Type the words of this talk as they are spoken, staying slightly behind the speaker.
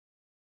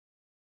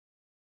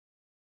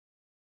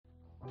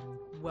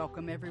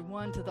Welcome,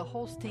 everyone, to the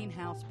Holstein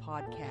House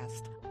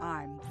Podcast.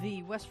 I'm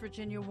the West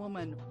Virginia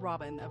woman,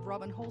 Robin, of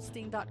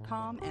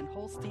RobinHolstein.com and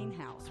Holstein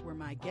House, where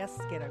my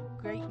guests get a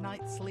great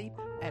night's sleep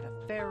at a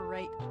fair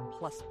rate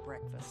plus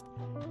breakfast.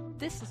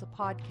 This is a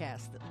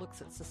podcast that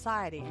looks at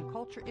society and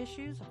culture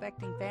issues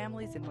affecting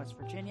families in West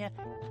Virginia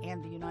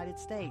and the United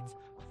States,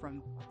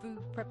 from food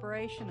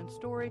preparation and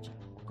storage,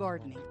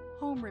 gardening,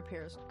 home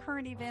repairs,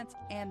 current events,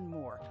 and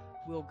more.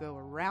 We'll go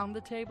around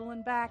the table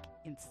and back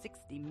in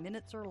 60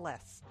 minutes or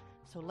less.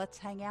 So let's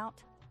hang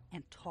out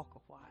and talk a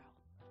while.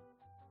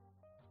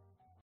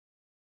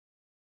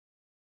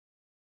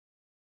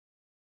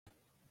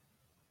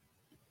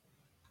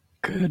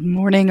 Good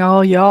morning,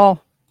 all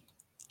y'all.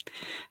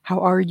 How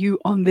are you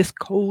on this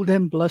cold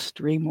and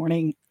blustery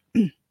morning?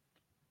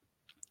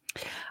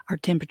 Our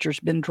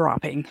temperature's been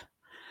dropping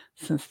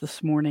since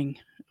this morning.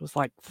 It was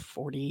like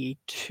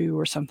 42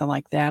 or something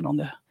like that on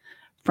the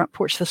front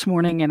porch this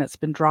morning, and it's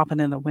been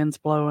dropping and the wind's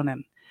blowing,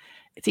 and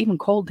it's even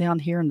cold down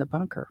here in the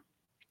bunker.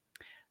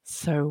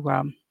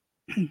 So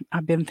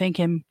I've been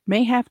thinking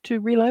may have to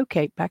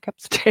relocate back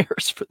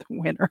upstairs for the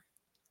winter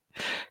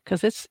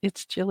because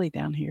it's chilly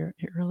down here.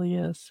 It really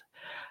is.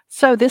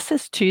 So this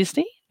is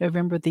Tuesday,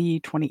 November the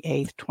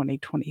 28th,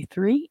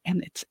 2023,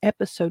 and it's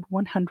episode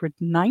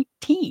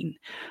 119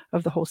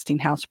 of the Holstein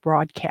House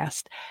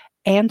broadcast,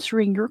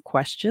 answering your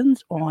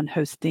questions on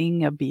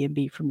hosting a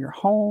B&B from your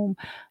home,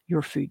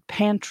 your food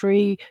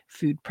pantry,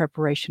 food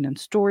preparation and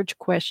storage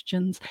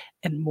questions,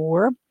 and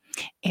more.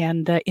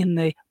 And in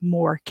the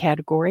more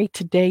category,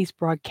 today's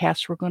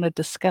broadcast, we're going to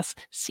discuss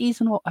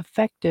seasonal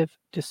affective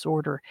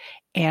disorder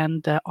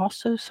and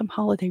also some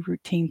holiday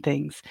routine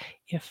things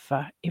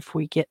if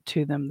we get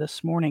to them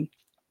this morning.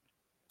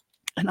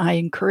 And I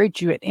encourage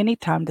you at any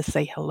time to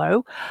say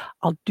hello.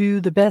 I'll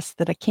do the best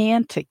that I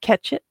can to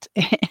catch it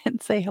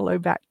and say hello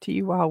back to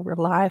you while we're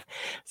live.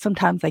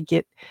 Sometimes I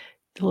get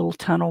a little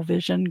tunnel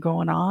vision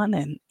going on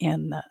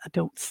and I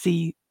don't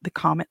see the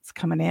comments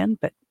coming in,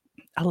 but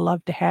I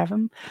love to have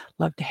them,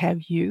 love to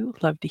have you,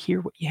 love to hear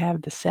what you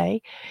have to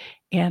say,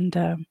 and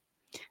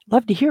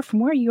love to hear from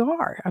where you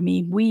are. I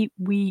mean,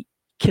 we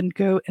can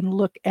go and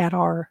look at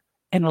our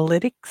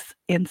analytics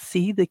and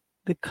see the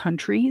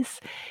countries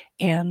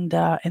and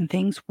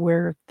things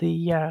where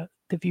the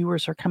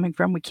viewers are coming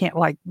from. We can't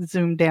like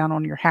zoom down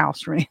on your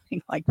house or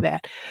anything like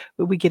that,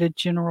 but we get a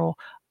general,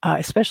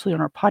 especially on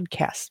our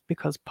podcast,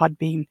 because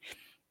Podbean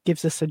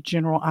gives us a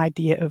general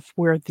idea of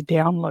where the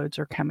downloads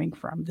are coming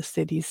from, the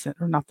cities,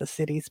 or not the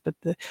cities, but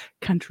the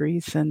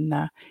countries and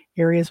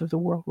areas of the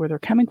world where they're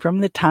coming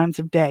from, the times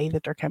of day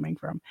that they're coming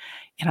from.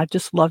 And I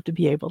just love to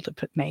be able to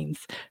put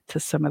names to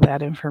some of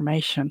that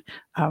information,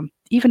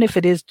 even if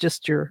it is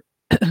just your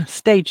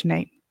stage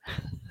name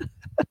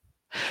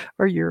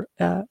or your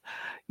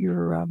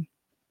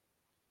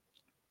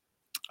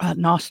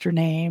Noster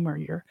name or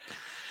your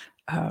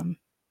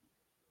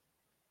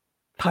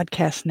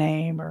podcast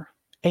name or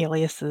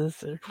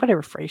aliases or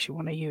whatever phrase you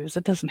want to use.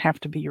 It doesn't have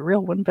to be your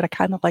real one, but I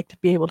kind of like to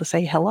be able to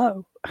say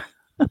hello.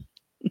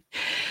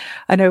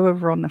 I know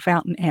over on the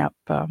Fountain app,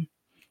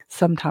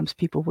 sometimes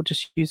people will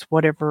just use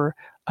whatever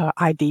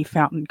ID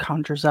Fountain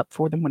conjures up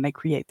for them when they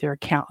create their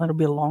account. It'll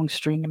be a long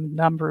string of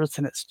numbers,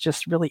 and it's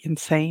just really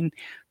insane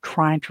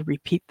trying to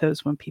repeat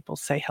those when people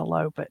say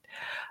hello. But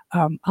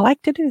I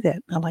like to do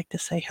that. I like to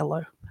say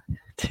hello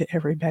to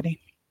everybody.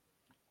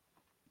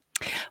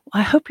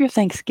 I hope your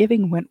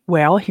Thanksgiving went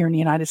well here in the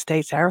United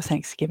States. Our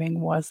Thanksgiving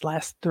was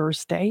last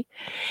Thursday,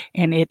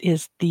 and it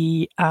is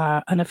the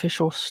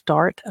unofficial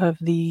start of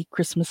the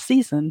Christmas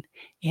season.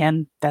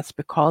 And that's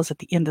because at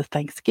the end of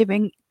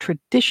Thanksgiving,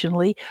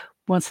 traditionally,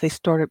 once they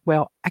started,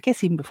 well, I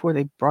guess even before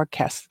they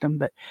broadcasted them,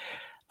 but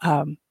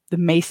the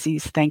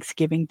Macy's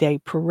Thanksgiving Day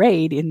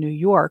Parade in New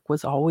York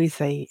was always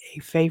a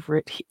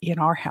favorite in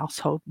our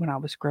household when I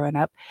was growing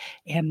up,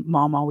 and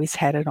Mom always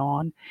had it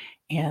on.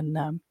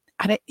 And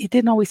it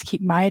didn't always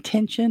keep my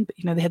attention,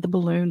 but they had the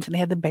balloons and they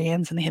had the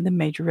bands and they had the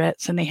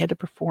majorettes and they had the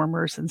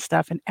performers and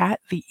stuff. And at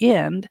the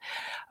end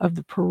of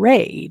the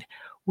parade,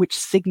 which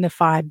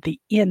signified the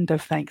end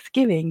of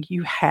Thanksgiving,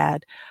 you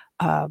had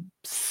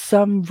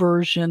some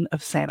version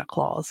of Santa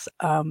Claus.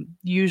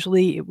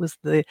 Usually it was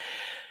the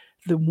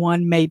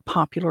one made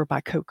popular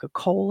by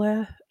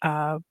Coca-Cola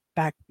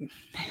back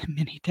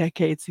many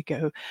decades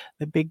ago,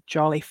 the big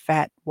jolly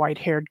fat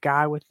white-haired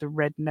guy with the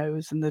red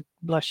nose and the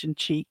blushing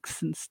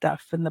cheeks and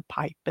stuff and the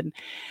pipe and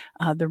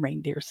the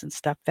reindeers and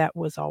stuff. That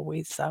was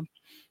always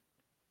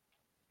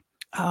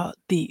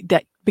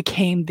that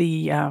became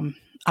the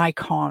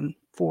icon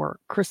for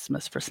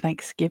Christmas, for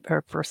Thanksgiving,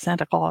 or for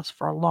Santa Claus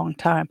for a long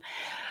time.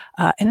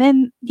 And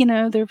then,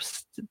 there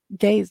was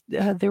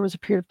there was a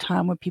period of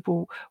time when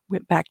people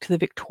went back to the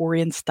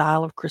Victorian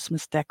style of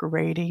Christmas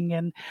decorating.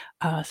 And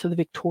so the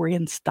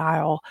Victorian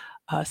style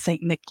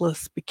St.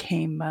 Nicholas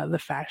became the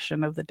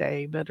fashion of the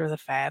day, or the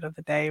fad of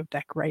the day of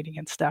decorating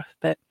and stuff.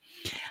 But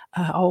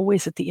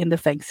always at the end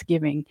of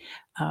Thanksgiving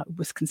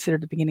was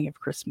considered the beginning of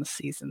Christmas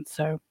season.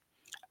 So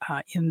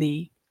in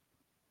the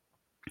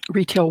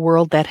retail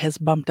world, that has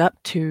bumped up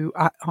to,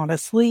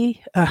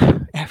 honestly,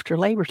 after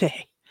Labor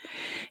Day.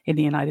 in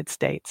the United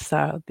States.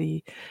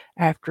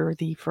 After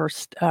the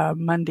first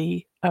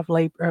Monday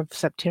of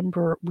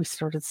September, we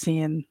started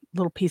seeing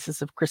little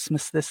pieces of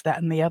Christmas, this,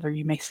 that, and the other.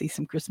 You may see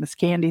some Christmas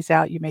candies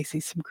out. You may see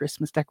some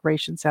Christmas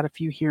decorations out, a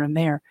few here and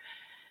there.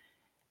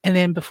 And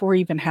then before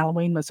even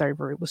Halloween was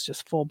over, it was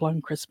just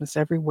full-blown Christmas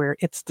everywhere.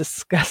 It's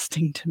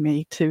disgusting to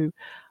me to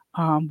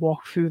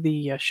walk through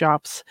the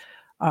shops,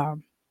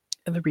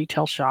 the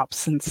retail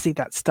shops, and see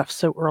that stuff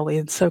so early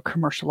and so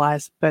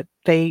commercialized. But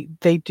they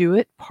do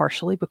it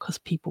partially because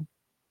people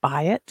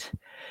buy it,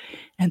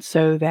 and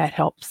so that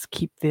helps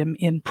keep them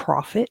in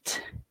profit.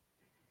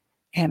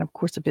 And of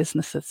course, a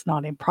business that's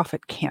not in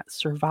profit can't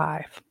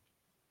survive.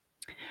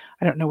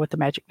 I don't know what the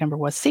magic number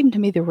was. Seemed to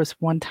me there was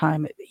one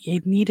time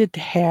it needed to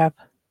have.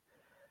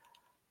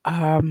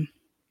 I don't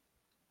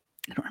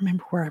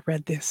remember where I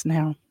read this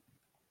now.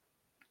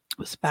 It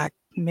was back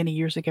many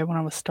years ago when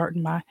I was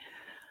starting my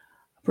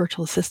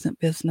virtual assistant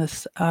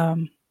business. I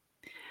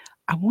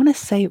want to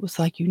say it was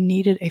like you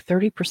needed a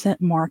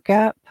 30%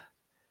 markup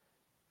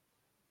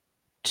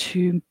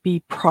to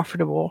be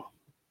profitable.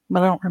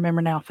 But I don't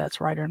remember now if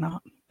that's right or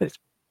not. But it's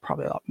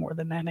probably a lot more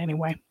than that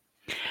anyway.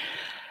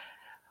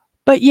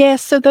 But yeah,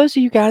 so those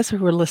of you guys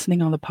who are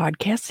listening on the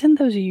podcast, and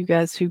those of you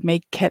guys who may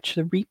catch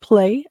the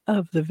replay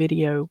of the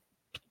video,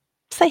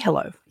 say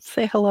hello.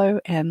 Say hello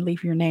and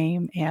leave your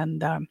name,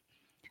 and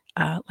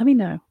let me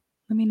know.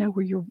 Let me know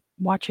where you're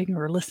watching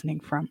or listening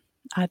from.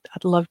 I'd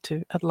love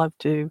to. I'd love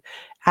to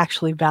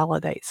actually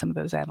validate some of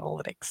those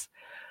analytics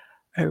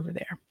over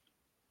there.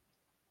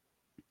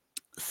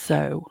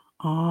 So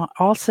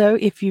also,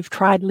 if you've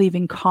tried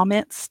leaving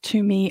comments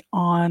to me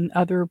on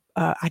other,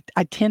 I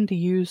tend to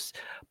use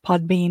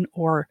Podbean,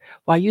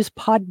 I use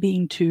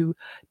Podbean to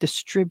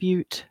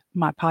distribute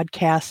my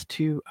podcast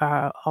to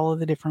all of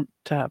the different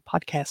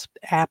podcast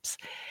apps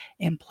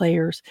and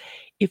players.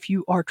 If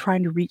you are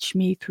trying to reach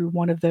me through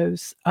one of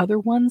those other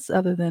ones,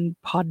 other than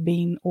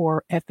Podbean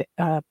or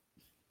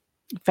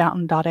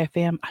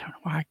Fountain.fm, I don't know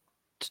why I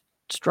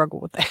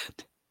struggle with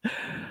that.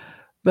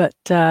 But,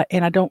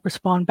 and I don't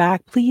respond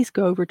back, please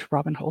go over to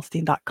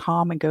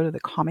robinholstein.com and go to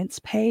the comments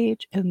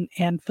page and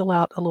fill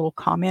out a little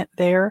comment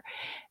there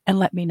and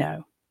let me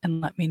know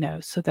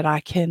so that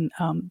I can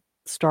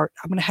start.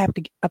 I'm going to have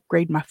to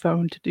upgrade my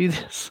phone to do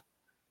this.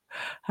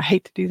 I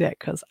hate to do that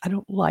because I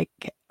don't like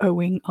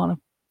owing on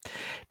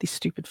these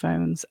stupid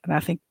phones. And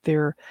I think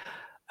they're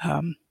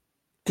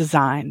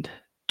designed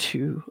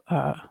to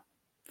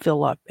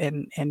fill up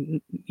and,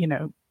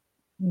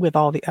 with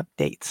all the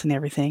updates and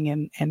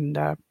everything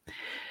and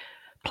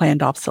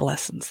planned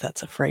obsolescence.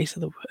 That's a phrase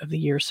of the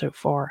year so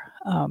far.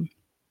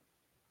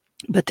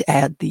 But to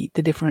add the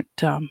different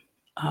podcasting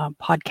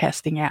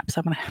apps,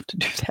 I'm going to have to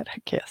do that, I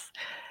guess.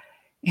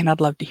 And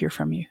I'd love to hear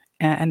from you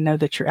and know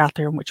that you're out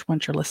there and which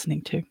ones you're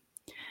listening to.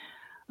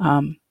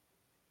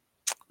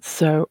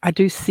 So I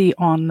do see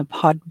on the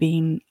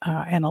Podbean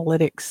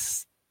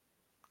analytics,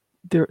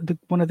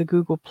 one of the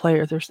Google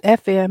players, there's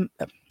FM,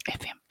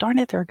 darn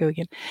it, there I go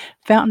again,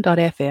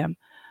 Fountain.fm,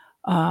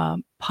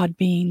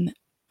 Podbean,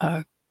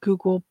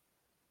 Google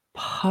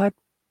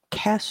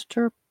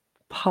Podcaster,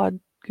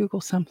 Google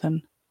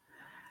something.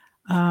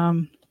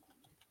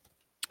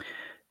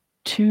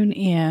 Tune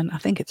in. I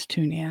think it's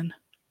Tune In.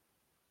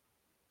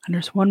 And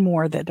there's one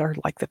more that are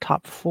like the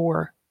top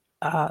 4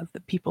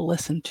 that people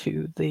listen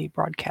to the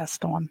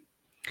broadcast on.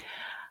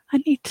 I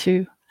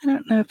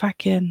don't know if I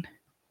can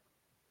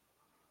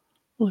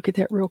look at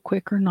that real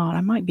quick or not.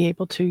 I might be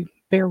able to.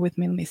 Bear with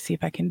me. Let me see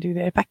if I can do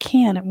that. If I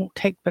can, it won't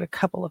take but a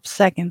couple of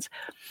seconds.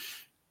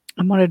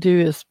 What I'm going to do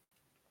is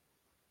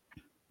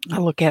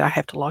I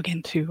have to log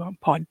into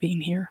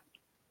Podbean here.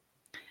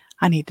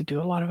 I need to do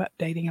a lot of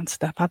updating and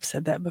stuff. I've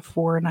said that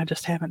before and I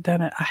just haven't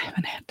done it. I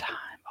haven't had time.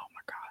 Oh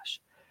my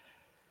gosh.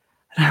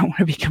 And I don't want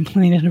to be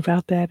complaining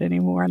about that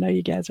anymore. I know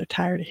you guys are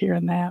tired of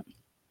hearing that.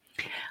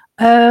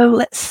 Oh,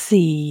 let's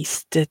see.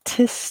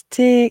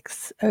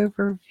 Statistics,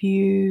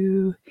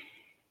 overview,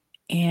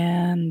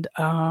 and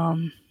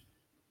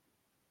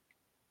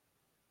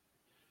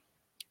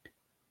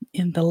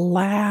in the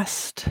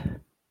last,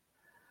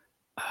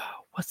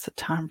 what's the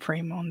time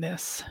frame on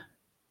this?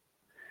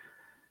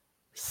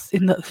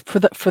 For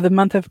the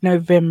month of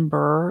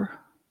November,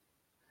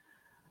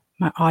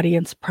 my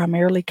audience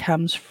primarily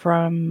comes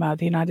from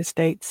the United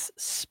States,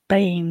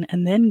 Spain,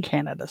 and then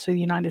Canada. So the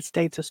United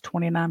States is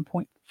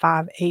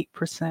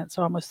 29.58%,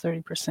 so almost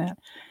 30%.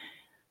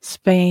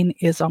 Spain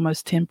is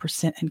almost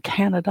 10%, and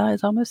Canada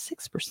is almost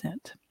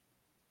 6%.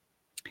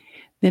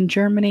 Then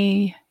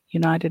Germany,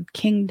 United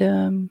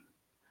Kingdom,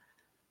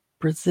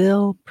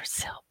 Brazil,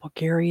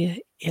 Bulgaria,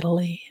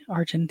 Italy,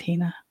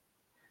 Argentina,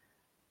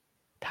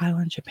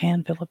 Thailand,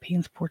 Japan,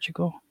 Philippines,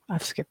 Portugal.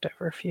 I've skipped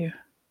over a few,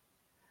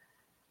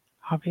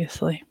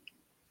 obviously.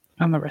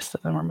 And the rest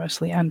of them are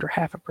mostly under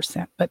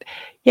 0.5%. But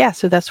yeah,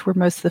 so that's where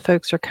most of the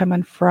folks are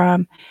coming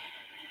from.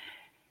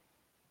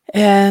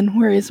 And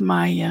where is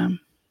my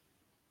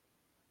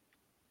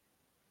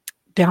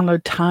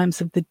download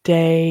times of the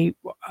day?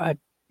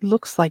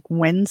 Looks like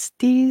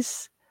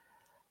Wednesdays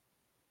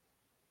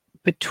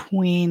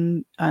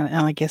between,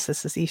 and I guess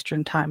this is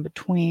Eastern time,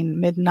 between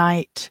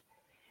midnight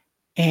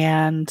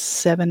and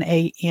 7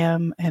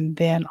 a.m. And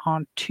then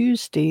on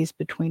Tuesdays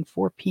between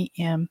 4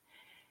 p.m.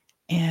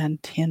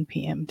 and 10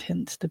 p.m.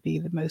 tends to be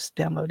the most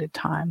downloaded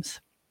times.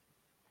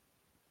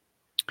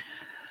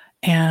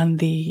 And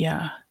the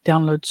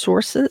download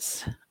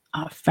sources,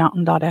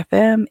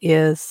 Fountain.fm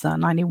is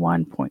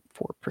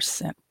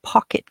 91.4%.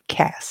 Pocket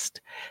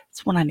Cast,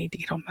 that's one I need to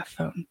get on my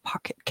phone.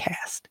 Pocket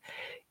Cast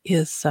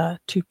is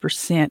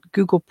 2%.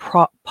 Google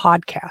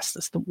Podcast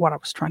is what I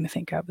was trying to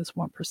think of, is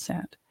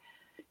 1%.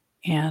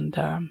 And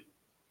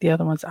the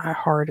other ones,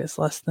 iHeart is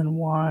less than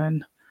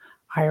 1.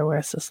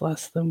 iOS is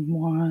less than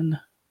 1.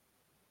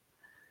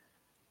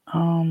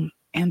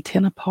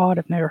 AntennaPod,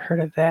 I've never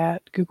heard of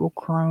that. Google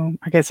Chrome,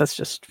 I guess that's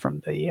just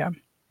from the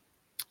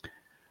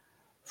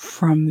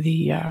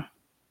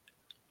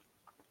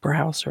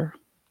browser.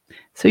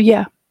 So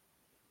yeah,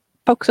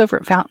 folks over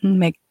at Fountain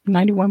make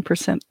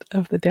 91%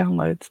 of the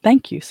downloads.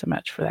 Thank you so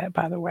much for that,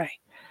 by the way.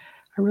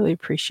 I really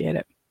appreciate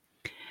it.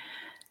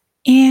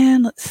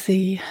 And let's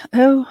see.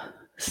 So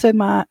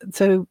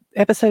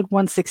episode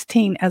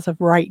 116 as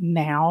of right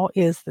now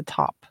is the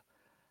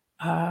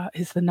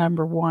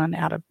number one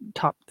out of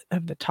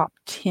the top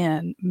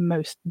 10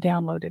 most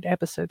downloaded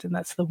episodes, and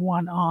that's the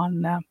one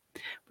on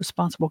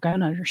responsible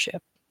gun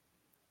ownership.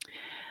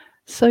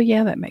 So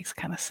yeah, that makes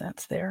kind of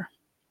sense there.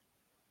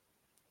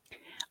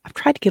 I've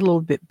tried to get a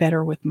little bit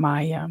better with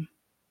my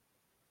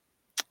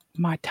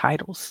my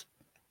titles.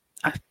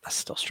 I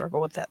still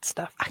struggle with that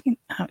stuff. I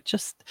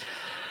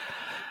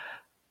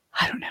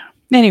don't know.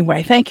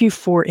 Anyway, thank you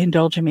for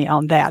indulging me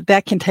on that.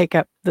 That can take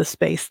up the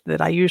space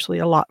that I usually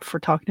allot for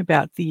talking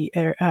about the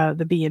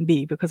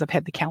B&B, because I've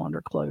had the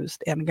calendar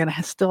closed, and I'm going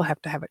to still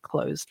have to have it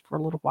closed for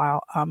a little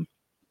while.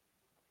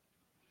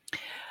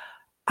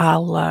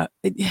 I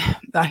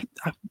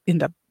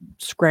end up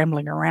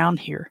scrambling around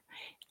here.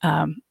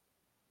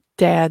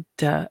 Dad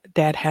had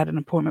an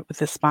appointment with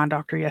his spine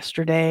doctor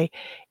yesterday,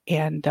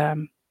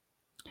 and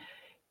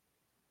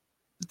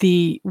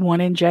the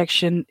one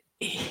injection,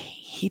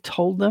 he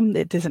told them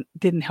it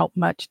didn't help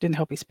much, didn't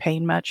help his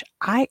pain much.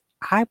 I'm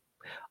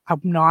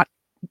not,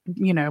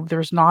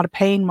 there's not a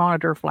pain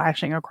monitor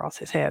flashing across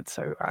his head,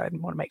 so I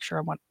want to make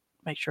sure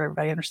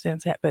everybody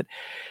understands that. But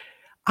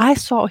I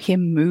saw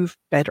him move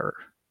better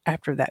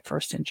after that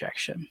first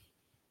injection.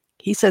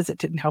 He says it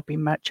didn't help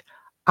him much.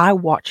 I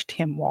watched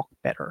him walk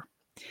better,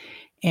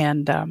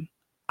 and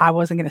I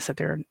wasn't going to sit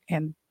there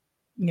and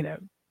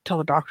tell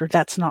the doctor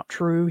that's not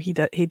true. He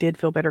did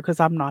feel better, because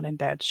I'm not in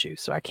Dad's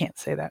shoes, so I can't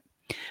say that.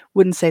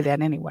 Wouldn't say that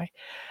anyway.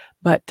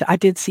 But I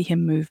did see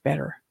him move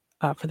better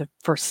for the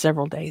first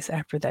several days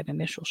after that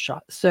initial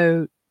shot.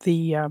 So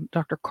the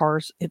Dr.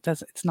 Kars,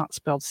 it's not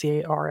spelled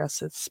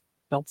C-A-R-S, it's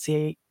spelled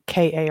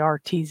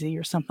C-A-K-A-R-T-Z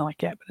or something like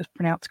that, but it's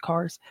pronounced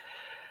Kars.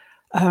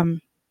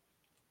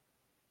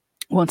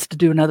 Wants to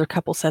do another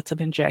couple sets of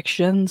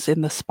injections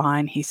in the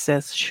spine. He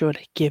says should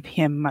give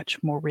him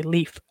much more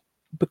relief,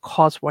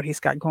 because what he's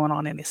got going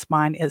on in his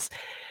spine is,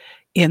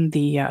 in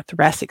the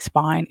thoracic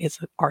spine, is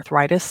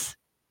arthritis.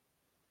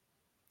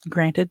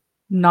 Granted,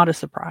 not a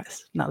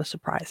surprise,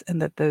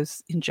 and that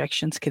those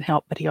injections can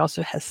help. But he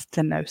also has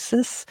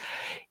stenosis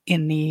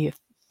in the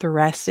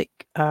thoracic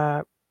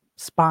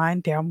spine,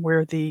 down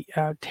where the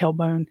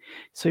tailbone.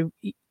 So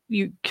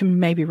you can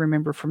maybe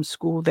remember from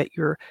school that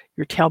your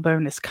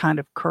tailbone is kind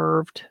of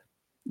curved,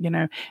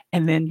 and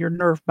then your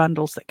nerve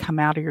bundles that come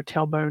out of your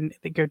tailbone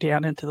that go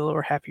down into the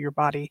lower half of your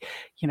body,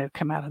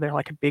 come out of there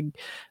like a big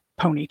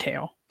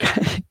ponytail.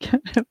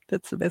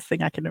 That's the best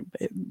thing I can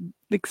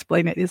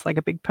explain it, is like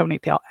a big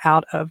ponytail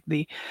out of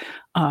the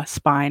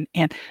spine.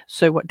 And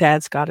so what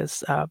Dad's got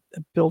is a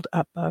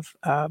build-up of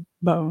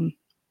bone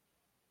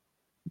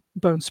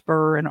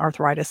spur and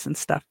arthritis and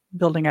stuff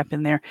building up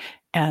in there,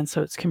 and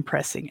so it's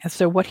compressing. And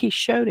so what he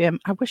showed him,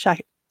 I wish I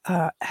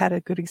had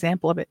a good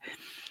example of it.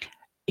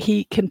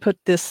 He can put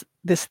this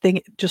thing,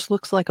 it just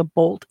looks like a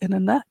bolt in a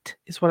nut,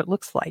 is what it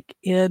looks like,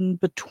 in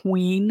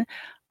between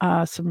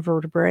some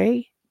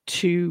vertebrae,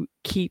 to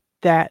keep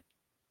that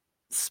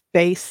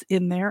space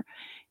in there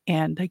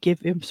and give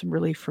him some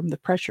relief from the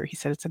pressure. He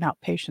said it's an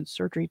outpatient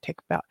surgery.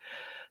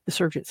 The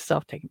surgery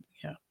itself taking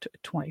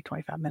 20,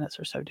 25 minutes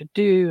or so to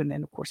do, and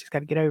then of course he's got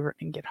to get over it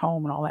and get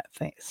home and all that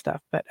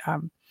stuff. But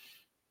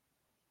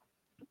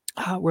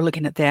we're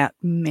looking at that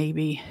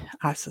maybe,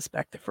 I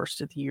suspect, the first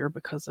of the year,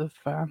 because of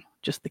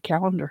just the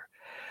calendar.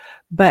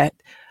 But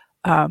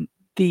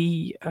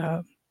the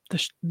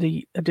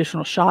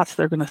additional shots,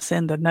 they're going to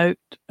send a note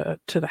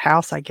to the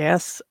house, I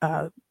guess,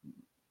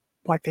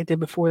 like they did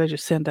before. They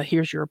just send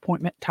here's your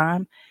appointment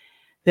time.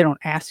 They don't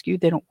ask you,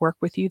 they don't work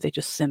with you, they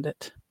just send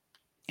it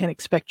and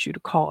expect you to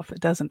call if it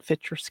doesn't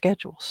fit your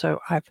schedule. So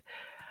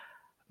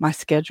my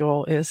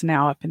schedule is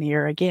now up in the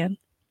air again,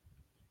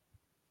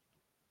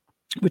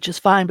 which is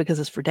fine because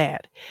it's for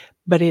Dad,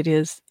 but it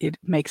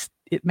makes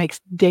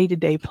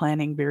day-to-day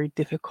planning very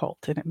difficult,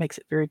 and it makes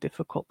it very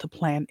difficult to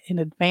plan in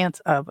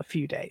advance of a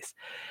few days.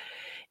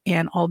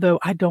 And although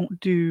I don't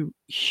do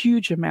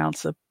huge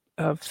amounts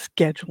of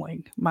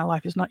scheduling. My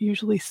life is not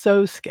usually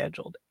so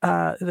scheduled.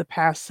 The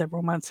past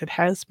several months it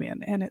has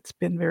been, and it's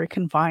been very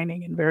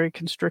confining and very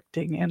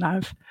constricting. And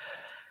I've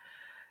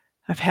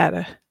had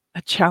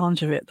a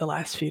challenge of it the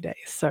last few days.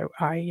 So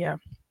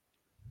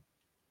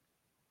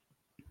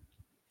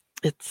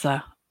it's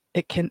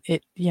it can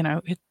it you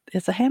know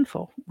it's a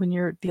handful when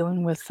you're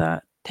dealing with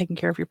taking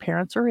care of your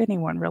parents or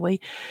anyone really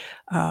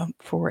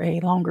for a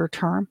longer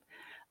term.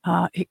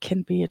 It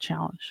can be a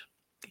challenge.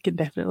 It can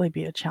definitely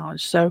be a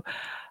challenge. So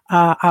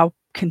I'll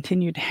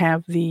continue to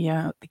have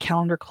the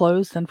calendar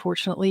closed,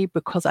 unfortunately,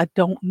 because I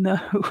don't know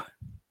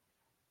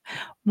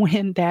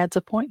when Dad's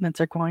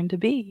appointments are going to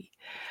be.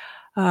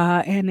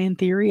 And in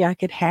theory, I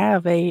could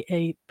have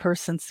a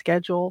person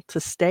scheduled to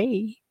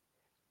stay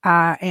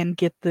and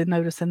get the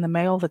notice in the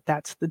mail that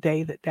that's the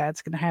day that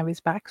Dad's going to have his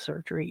back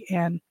surgery,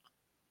 and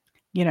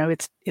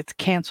it's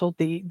canceled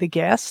the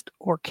guest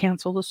or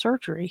cancel the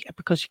surgery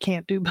because you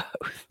can't do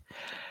both.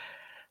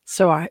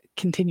 So I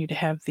continue to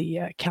have the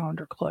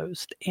calendar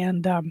closed,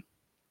 and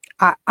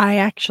I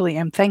actually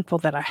am thankful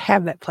that I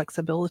have that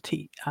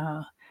flexibility.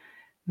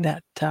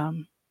 That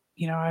I'm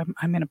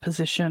in a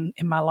position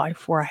in my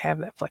life where I have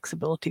that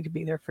flexibility to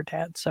be there for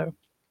Dad. So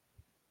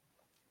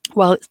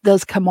while it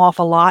does come off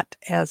a lot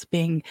as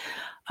being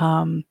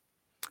um,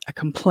 a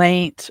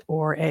complaint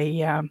or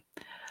a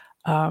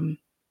um,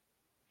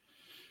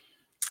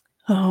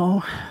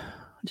 oh,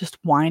 just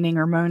whining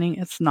or moaning,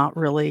 it's not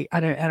really. I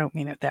don't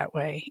mean it that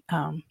way.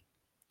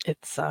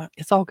 It's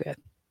all good.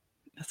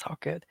 It's all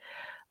good.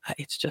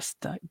 It's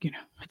just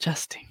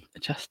adjusting.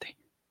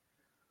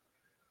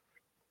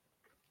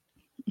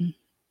 Mm.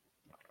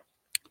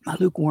 My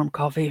lukewarm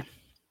coffee.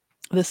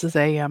 This is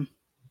a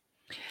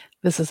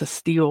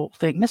steel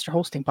thing. Mr.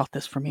 Holstein bought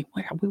this for me.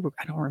 Where we were,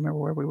 I don't remember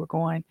where we were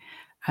going,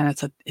 and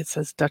it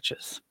says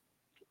Duchess.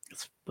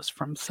 It was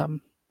from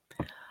some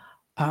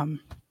um,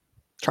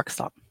 truck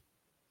stop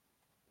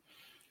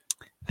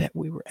that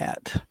we were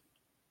at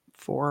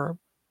for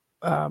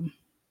um,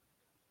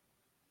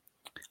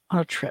 on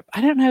a trip.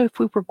 I don't know if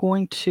we were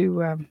going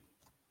to.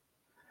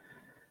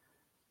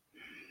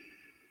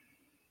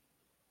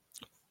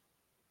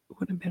 It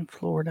would have been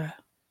Florida.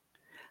 I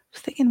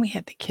was thinking we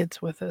had the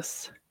kids with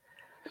us,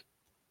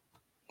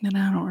 and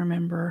I don't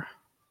remember.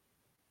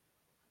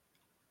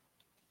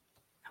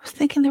 I was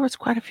thinking there was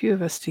quite a few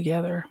of us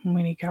together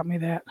when he got me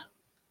that.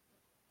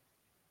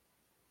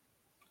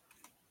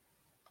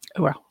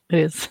 Well, it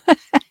is.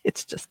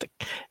 It's just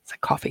it's a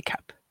coffee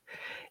cup.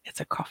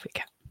 It's a coffee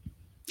cup,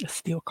 a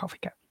steel coffee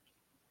cup.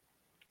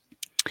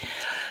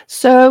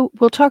 So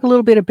we'll talk a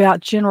little bit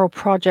about general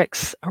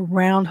projects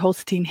around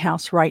Holstein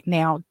House right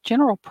now.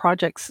 General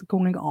projects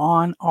going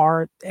on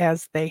are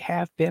as they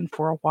have been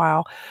for a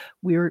while.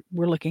 We're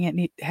looking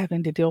at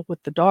having to deal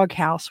with the dog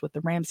house, with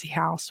the Ramsey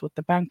house, with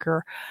the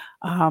bunker,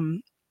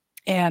 um,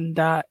 and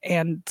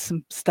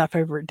some stuff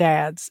over at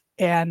Dad's.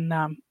 And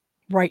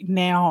right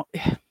now,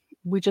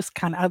 we just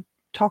kind of. I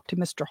talked to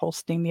Mr.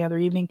 Holstein the other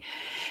evening,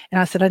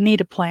 and I said, I need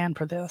a plan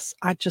for this.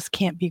 I just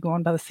can't be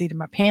going by the seat of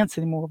my pants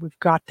anymore. We've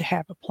got to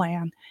have a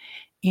plan.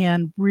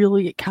 And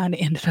really, it kind of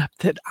ended up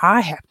that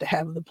I have to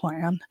have the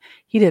plan.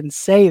 He didn't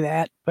say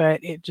that,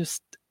 but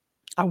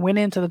I went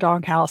into the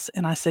doghouse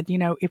and I said,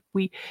 if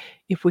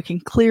we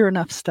can clear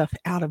enough stuff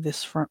out of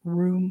this front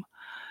room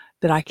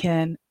that I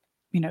can,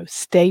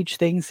 stage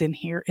things in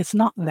here. It's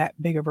not that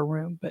big of a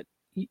room, but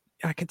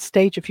I could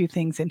stage a few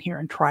things in here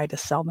and try to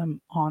sell them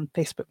on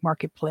Facebook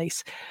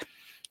Marketplace.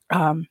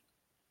 Um,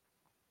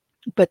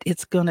 but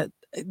it's gonna.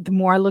 The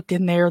more I looked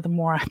in there, the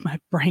more my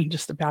brain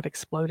just about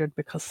exploded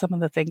because some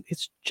of the things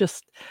it's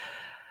just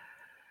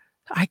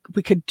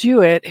we could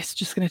do it. It's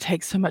just going to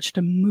take so much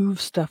to move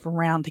stuff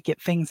around to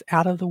get things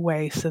out of the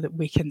way so that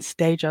we can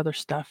stage other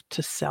stuff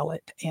to sell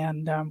it.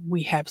 And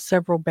we have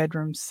several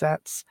bedroom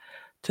sets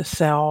to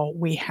sell.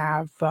 We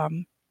have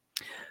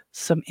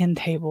some end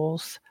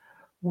tables.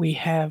 We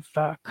have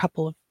a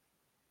couple of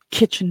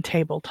kitchen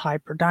table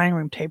type or dining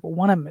room table.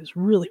 One of them is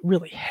really,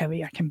 really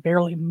heavy. I can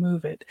barely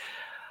move it.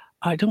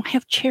 I don't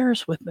have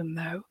chairs with them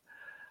though.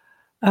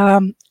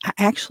 I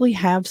actually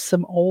have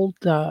some old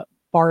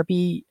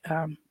Barbie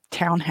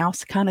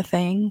townhouse kind of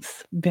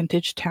things,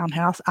 vintage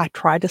townhouse. I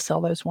tried to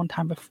sell those one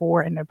time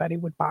before and nobody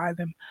would buy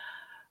them.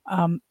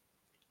 Um,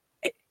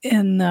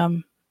 and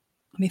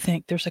let me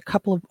think, there's a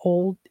couple of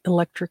old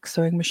electric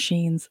sewing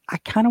machines. I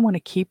kind of want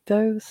to keep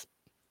those.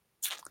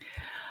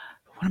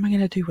 What am I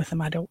going to do with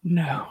them? I don't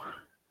know.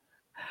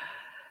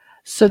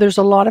 So there's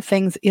a lot of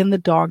things in the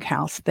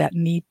doghouse that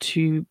need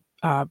to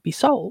be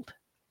sold.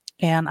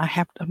 And I'm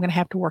going to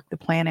have to work the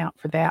plan out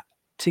for that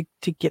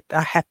to get,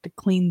 I have to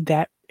clean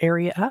that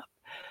area up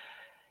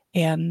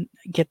and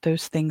get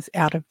those things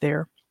out of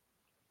there.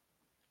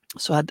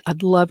 So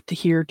I'd love to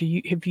hear,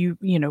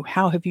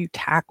 how have you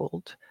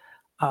tackled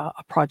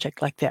a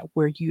project like that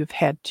where you've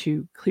had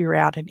to clear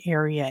out an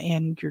area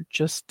and you're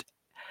just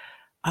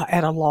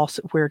at a loss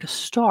of where to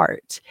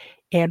start?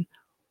 And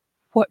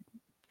what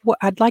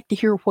I'd like to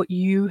hear what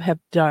you have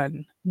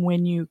done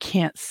when you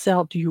can't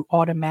sell. Do you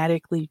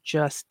automatically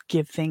just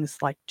give things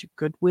like to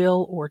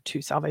Goodwill or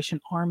to Salvation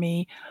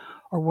Army?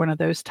 or one of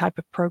those type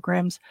of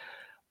programs,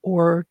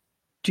 or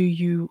do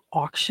you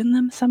auction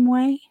them some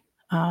way?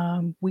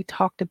 We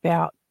talked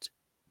about,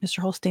 Mr.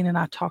 Holstein and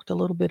I talked a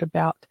little bit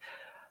about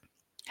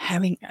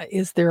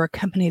is there a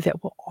company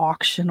that will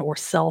auction or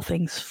sell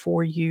things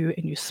for you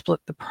and you split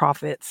the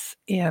profits?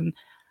 And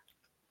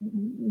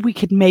we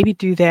could maybe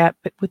do that,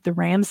 but with the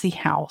Ramsey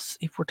house,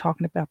 if we're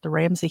talking about the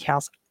Ramsey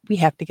house, we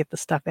have to get the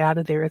stuff out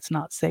of there. It's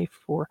not safe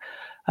for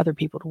other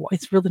people to walk.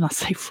 It's really not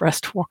safe for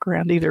us to walk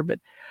around either, but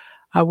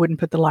I wouldn't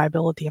put the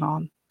liability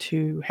on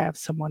to have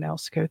someone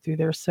else go through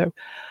there. So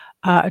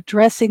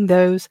addressing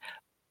those,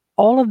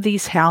 all of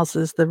these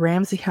houses, the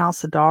Ramsey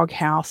house, the dog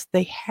house,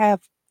 they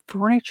have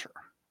furniture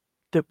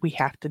that we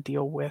have to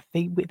deal with.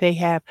 They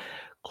have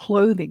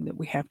clothing that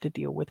we have to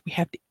deal with. We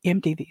have to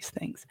empty these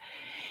things.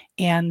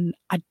 And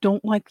I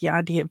don't like the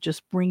idea of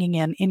just bringing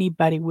in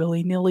anybody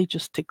willy-nilly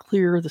just to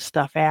clear the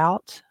stuff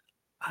out.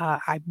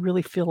 I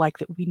really feel like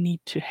that we need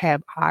to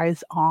have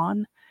eyes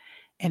on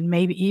and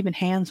maybe even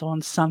hands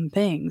on some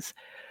things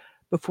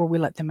before we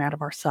let them out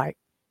of our sight.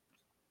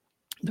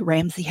 The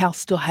Ramsey house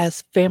still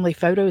has family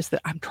photos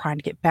that I'm trying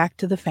to get back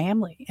to the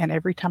family. And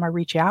every time I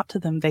reach out to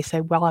them, they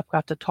say, well, I've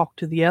got to talk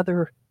to the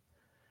other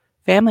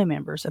family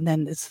members. And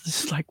then it's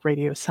just like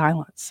radio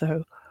silence.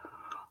 So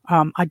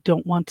I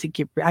don't want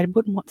to I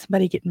wouldn't want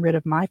somebody getting rid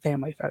of my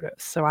family photos.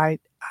 So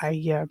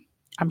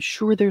I'm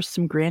sure there's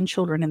some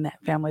grandchildren in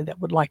that family that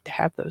would like to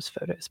have those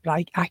photos,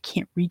 but I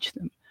can't reach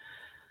them.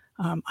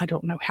 I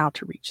don't know how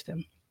to reach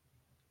them.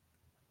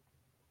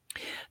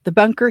 The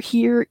bunker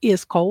here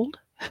is cold.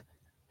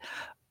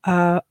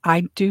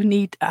 I do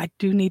need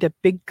a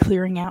big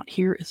clearing out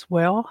here as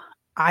well.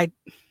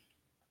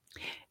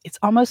 It's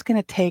almost going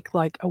to take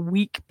like a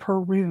week per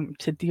room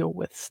to deal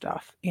with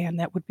stuff, and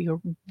that would be a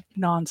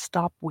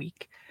nonstop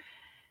week.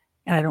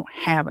 And I don't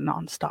have a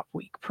nonstop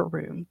week per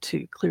room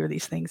to clear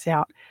these things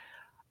out.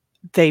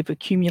 They've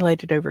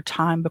accumulated over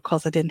time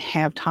because I didn't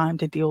have time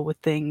to deal with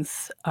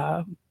things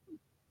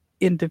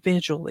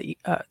individually.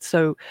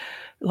 So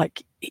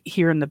like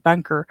here in the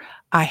bunker,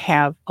 I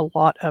have a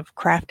lot of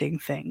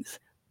crafting things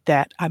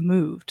that I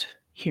moved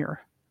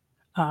here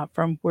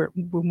from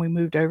when we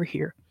moved over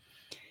here.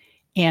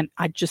 And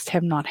I just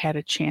have not had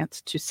a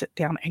chance to sit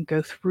down and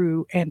go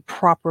through and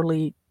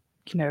properly,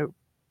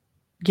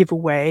 give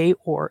away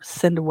or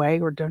send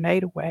away or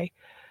donate away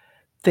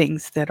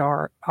things that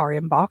are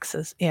in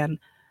boxes. And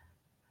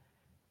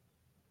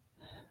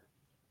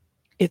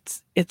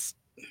it's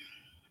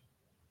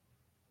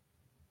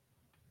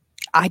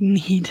I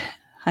need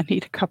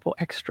a couple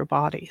extra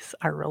bodies.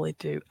 I really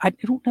do. I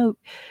don't know.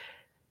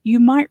 You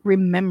might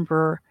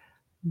remember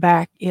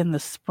back in the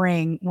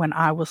spring when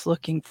I was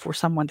looking for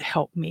someone to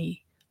help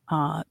me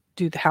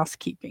do the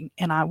housekeeping,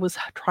 and I was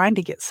trying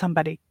to get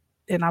somebody,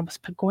 and I was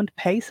going to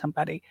pay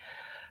somebody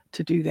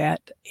to do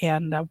that,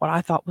 and what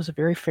I thought was a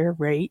very fair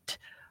rate.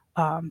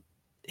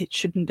 It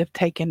shouldn't have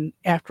taken,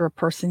 after a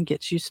person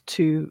gets used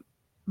to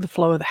the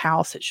flow of the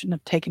house, it shouldn't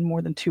have taken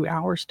more than 2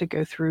 hours to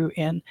go through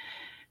and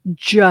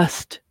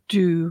just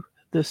do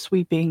the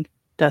sweeping,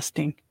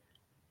 dusting,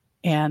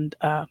 and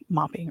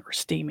mopping or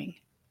steaming.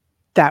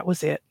 That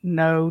was it.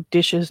 No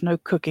dishes, no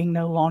cooking,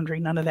 no laundry,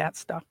 none of that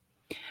stuff.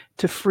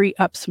 To free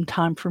up some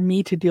time for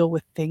me to deal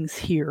with things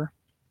here,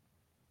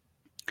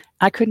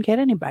 I couldn't get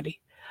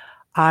anybody.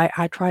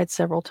 I tried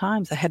several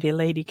times. I had a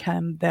lady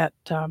come that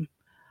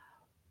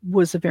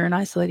was a very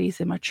nice lady.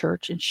 She's in my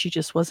church, and she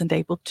just wasn't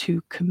able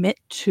to commit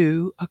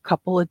to a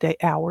couple of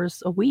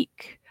hours a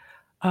week.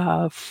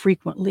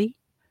 Frequently,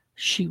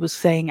 she was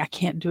saying, I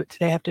can't do it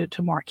today, I have to do it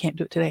tomorrow. I can't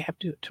do it today, I have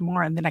to do it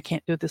tomorrow. And then I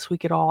can't do it this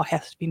week at all. It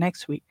has to be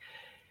next week.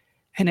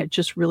 And it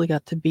just really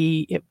got to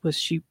be, it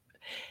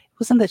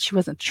wasn't that she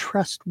wasn't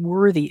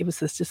trustworthy. It was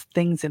just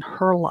things in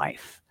her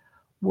life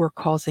were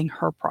causing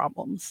her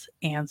problems.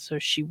 And so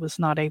she was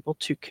not able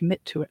to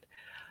commit to it.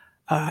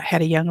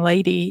 Had a young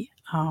lady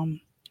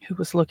who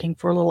was looking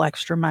for a little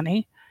extra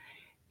money.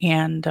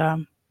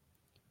 And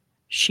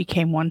she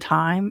came one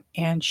time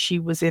and she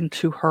was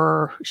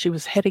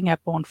heading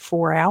up on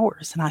 4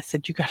 hours. And I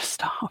said, you got to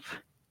stop.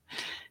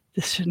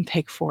 This shouldn't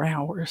take 4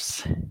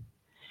 hours.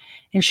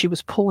 And she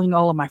was pulling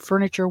all of my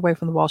furniture away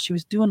from the wall. She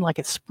was doing like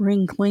a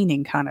spring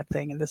cleaning kind of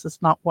thing. And this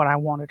is not what I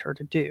wanted her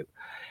to do.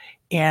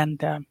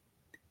 And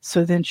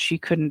so then she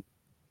didn't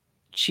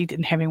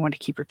have anyone to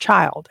keep her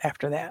child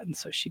after that. And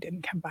so she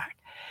didn't come back.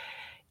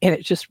 And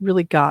it just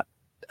really got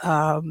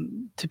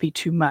to be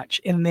too much.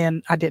 And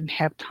then I didn't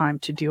have time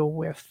to deal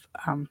with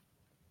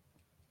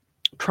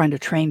trying to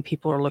train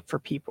people or look for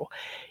people.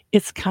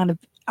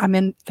 I'm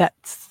in that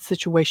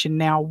situation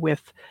now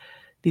with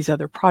these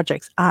other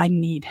projects. I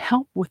need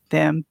help with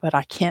them, but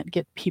I can't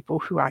get people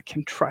who I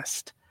can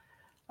trust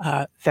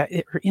that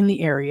are in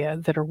the area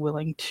that are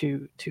willing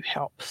to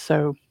help.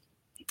 So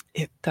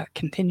it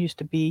continues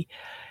to be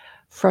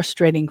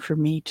frustrating for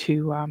me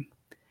to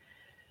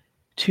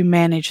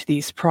manage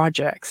these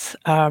projects.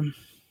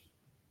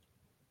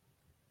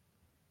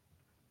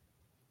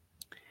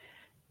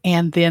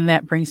 And then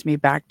that brings me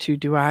back to,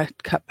 do I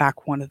cut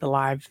back one of the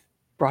live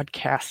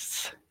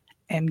broadcasts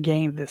and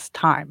gain this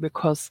time?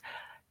 Because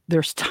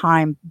there's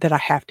time that I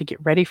have to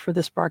get ready for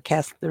this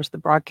broadcast. There's the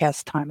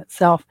broadcast time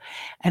itself,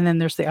 and then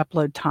there's the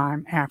upload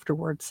time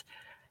afterwards.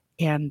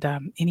 And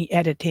any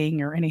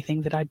editing or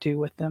anything that I do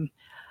with them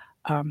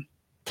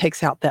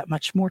takes out that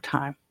much more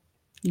time,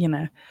 you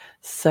know.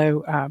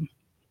 So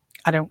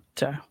I don't,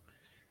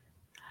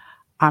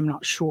 I'm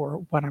not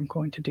sure what I'm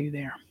going to do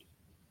there.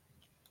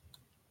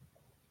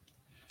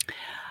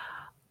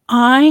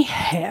 I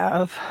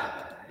have,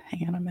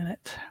 hang on a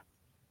minute.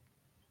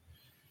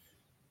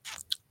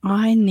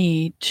 I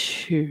need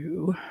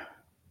to,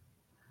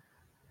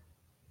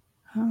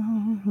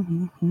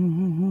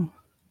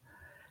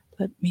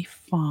 let me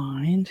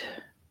find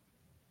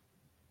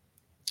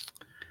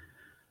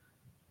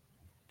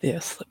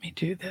this. Let me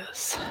do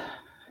this.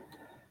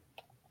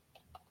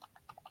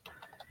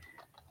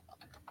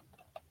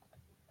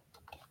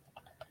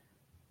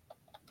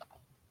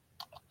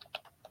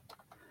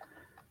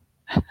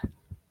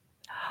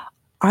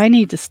 I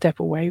need to step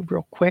away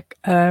real quick.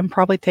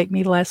 Probably take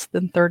me less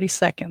than 30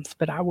 seconds,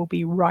 but I will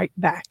be right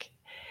back.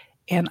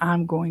 And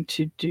I'm going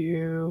to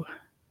do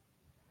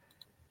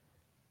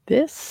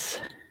this.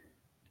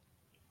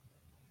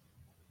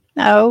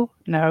 No,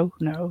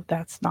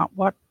 that's not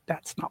what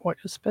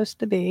it's supposed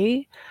to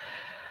be.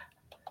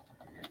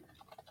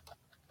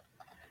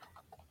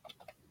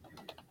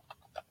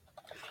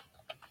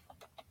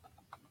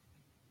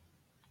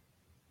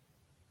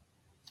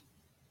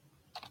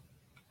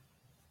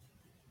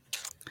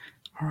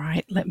 All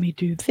right, let me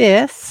do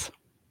this.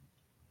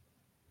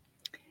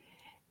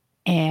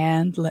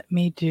 And let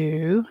me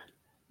do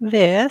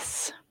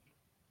this.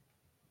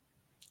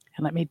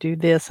 And let me do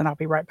this, and I'll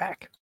be right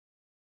back.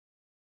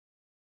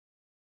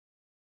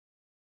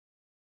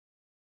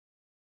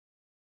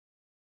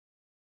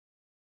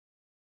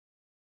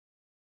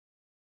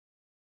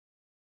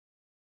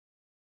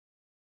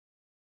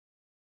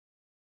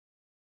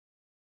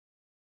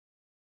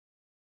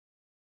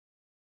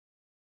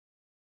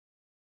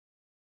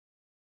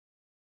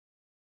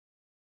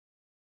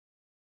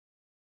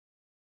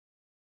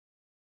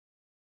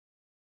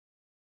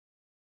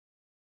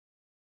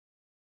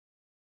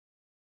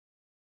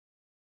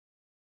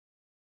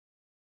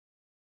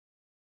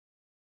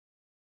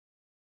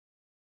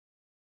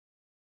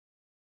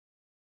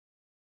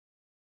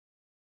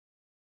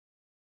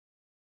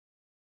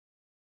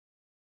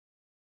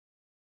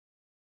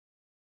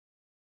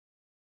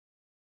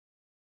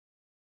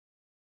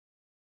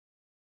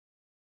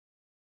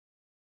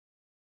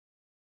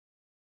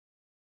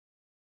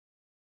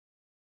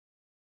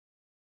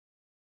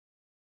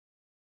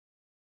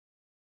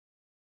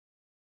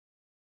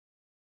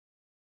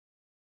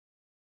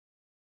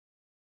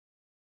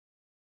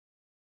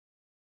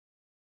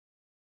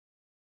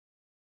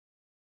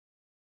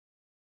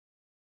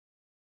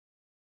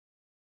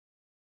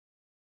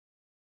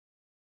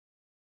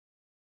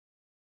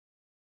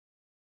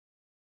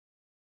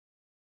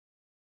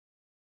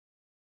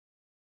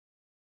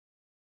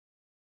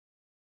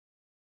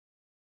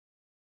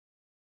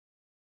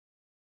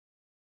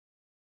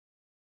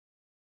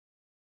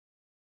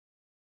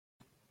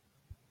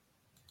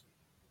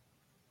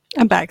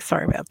 I'm back.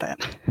 Sorry about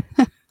that.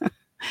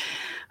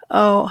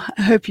 Oh,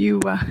 I hope you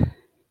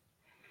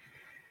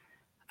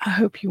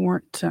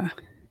weren't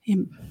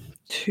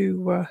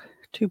too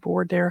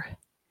bored there.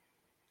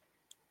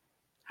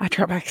 I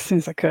tried back as soon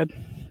as I could.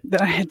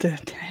 Then I had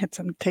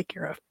something to take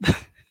care of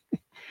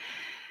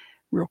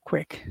real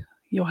quick.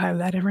 You'll have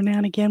that every now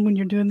and again when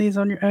you're doing these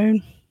on your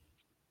own.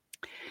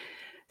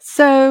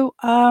 So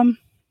I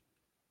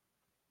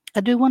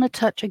do want to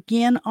touch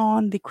again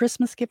on the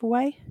Christmas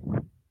giveaway.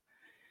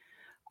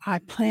 I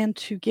plan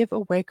to give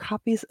away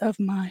copies of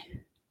my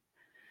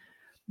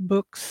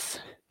books.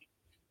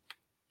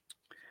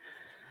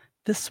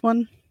 This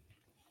one,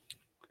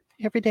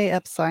 Everyday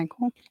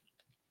Upcycle.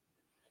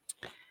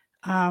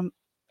 I'm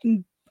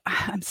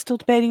still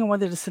debating on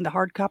whether to send a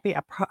hard copy.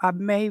 I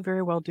may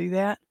very well do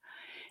that.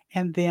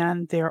 And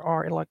then there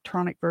are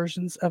electronic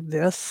versions of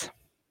this.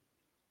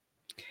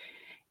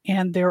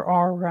 And there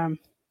are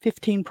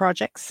 15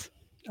 projects,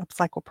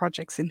 upcycle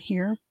projects in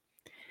here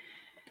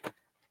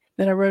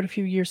that I wrote a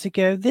few years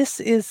ago.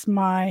 This is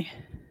my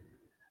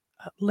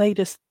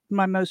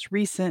my most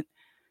recent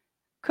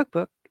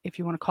cookbook, if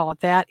you want to call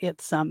it that.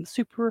 It's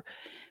super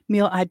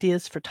meal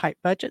ideas for tight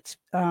budgets.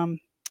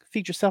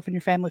 Feed yourself and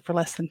your family for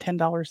less than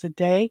 $10 a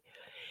day.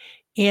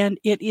 And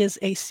it is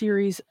a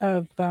series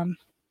of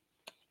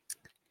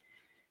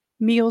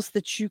meals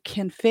that you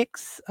can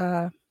fix,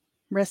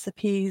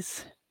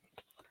 recipes.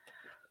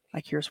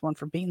 Like here's one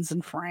for beans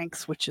and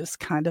franks, which is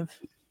kind of,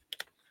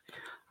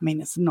 I mean,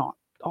 it's not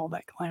all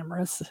that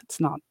glamorous. It's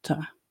not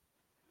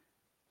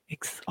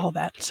all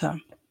that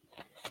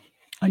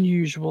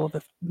unusual of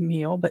a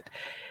meal, but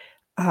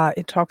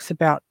it talks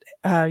about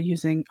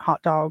using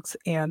hot dogs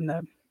and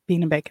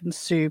bean and bacon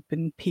soup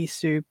and pea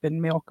soup and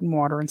milk and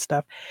water and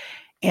stuff,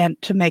 and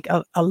to make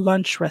a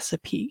lunch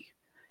recipe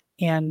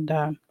and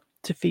to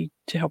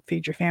help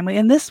feed your family.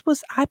 And I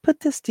put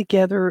this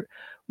together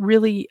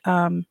really.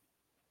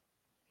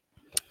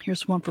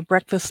 Here's one for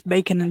breakfast: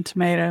 bacon and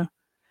tomato.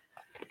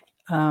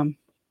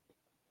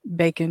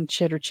 bacon,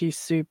 cheddar cheese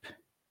soup,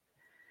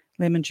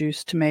 lemon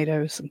juice,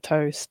 tomatoes, and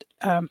toast.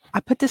 I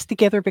put this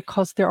together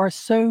because there are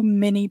so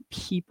many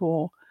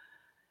people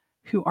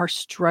who are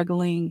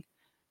struggling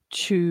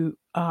to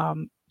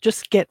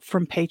just get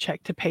from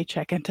paycheck to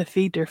paycheck and to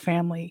feed their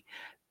family.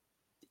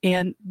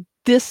 And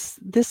this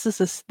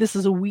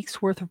is a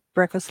week's worth of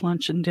breakfast,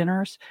 lunch, and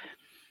dinners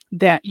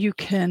that you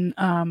can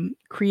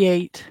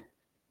create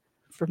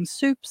from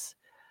soups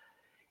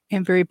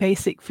and very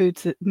basic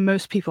foods that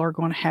most people are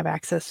going to have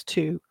access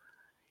to,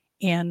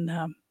 and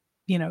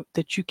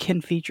that you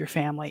can feed your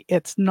family.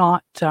 It's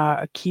not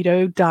a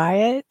keto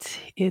diet.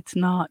 It's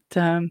not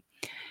a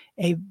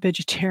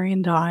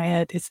vegetarian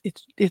diet.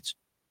 It's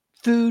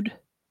food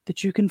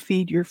that you can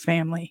feed your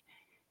family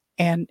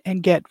and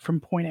get from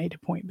point A to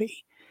point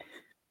B.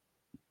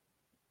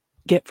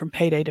 Get from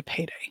payday to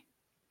payday,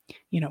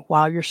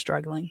 while you're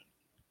struggling.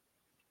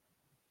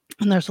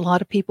 And there's a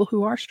lot of people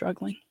who are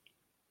struggling.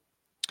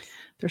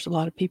 There's a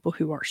lot of people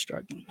who are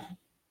struggling.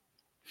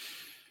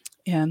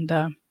 And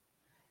a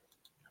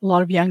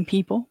lot of young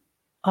people,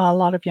 a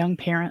lot of young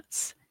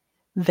parents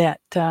that,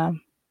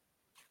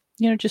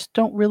 just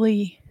don't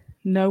really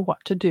know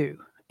what to do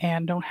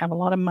and don't have a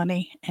lot of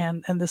money.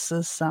 And this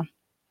is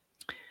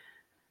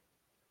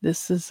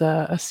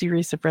a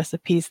series of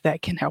recipes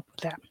that can help with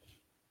that.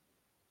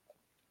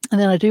 And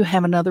then I do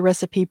have another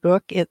recipe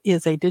book. It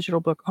is a digital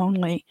book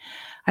only.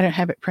 I don't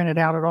have it printed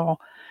out at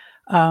all.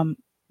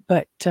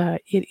 But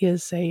it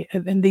is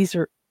and these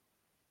are,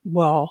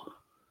 well,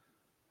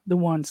 the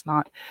ones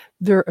not,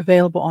 they're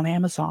available on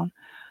Amazon.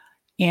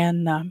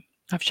 And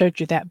I've showed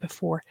you that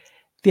before.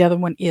 The other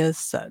one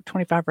is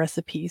 25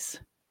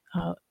 recipes,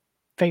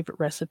 favorite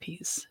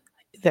recipes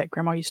that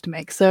Grandma used to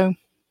make. So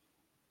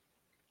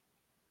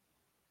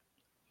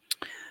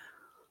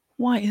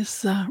why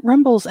is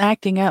Rumble's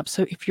acting up?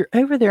 So if you're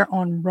over there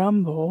on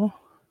Rumble,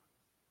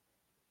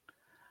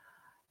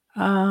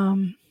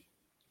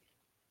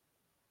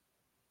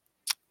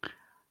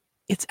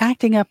 it's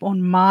acting up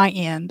on my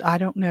end. I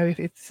don't know if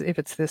it's the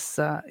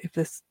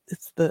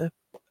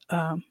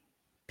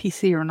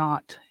PC or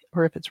not,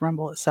 or if it's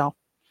Rumble itself.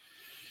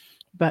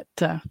 But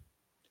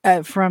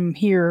from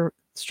here,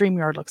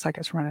 StreamYard looks like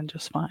it's running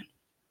just fine.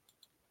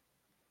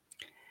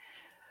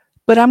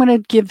 But I'm going to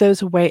give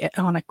those away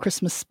on a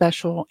Christmas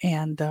special,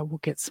 and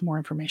we'll get some more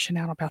information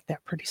out about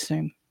that pretty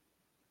soon.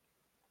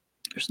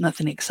 There's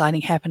nothing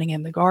exciting happening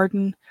in the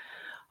garden.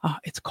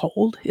 It's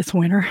cold. It's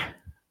winter.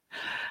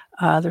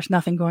 There's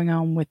nothing going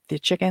on with the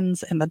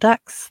chickens and the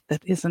ducks.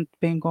 That isn't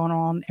being going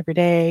on every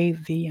day.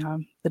 The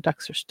young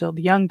ducks are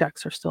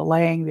still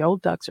laying. The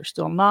old ducks are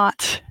still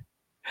not.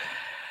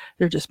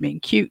 They're just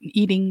being cute and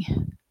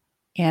eating.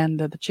 And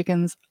the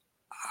chickens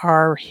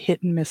are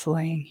hit and miss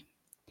laying.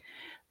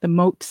 The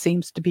molt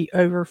seems to be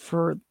over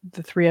for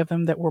the 3 of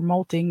them that were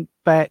molting,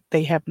 but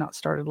they have not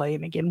started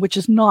laying again, which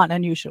is not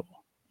unusual.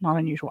 Not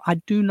unusual. I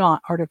do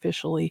not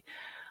artificially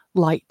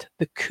light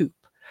the coop.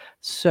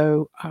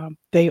 So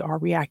they are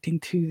reacting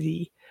to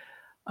the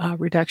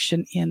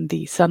reduction in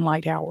the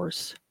sunlight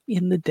hours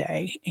in the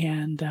day.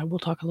 And we'll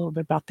talk a little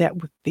bit about that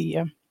with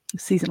the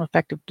seasonal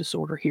affective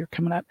disorder here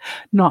coming up.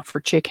 Not for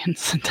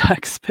chickens and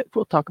ducks, but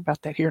we'll talk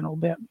about that here in a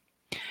little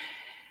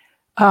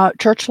bit.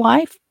 Church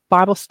life,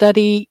 Bible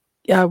study,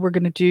 we're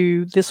going to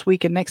do this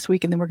week and next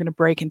week, and then we're going to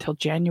break until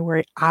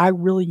January. I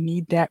really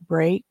need that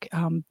break.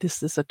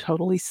 This is a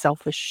totally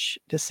selfish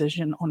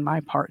decision on my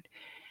part.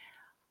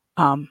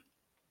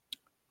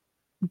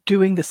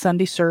 Doing the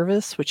Sunday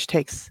service, which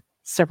takes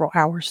several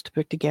hours to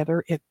put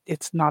together,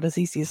 it's not as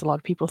easy as a lot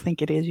of people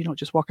think it is. You don't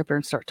just walk up there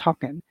and start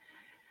talking.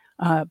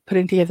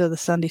 Putting together the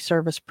Sunday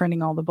service,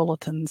 printing all the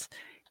bulletins,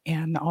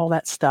 and all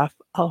that stuff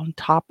on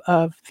top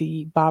of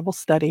the Bible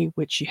study,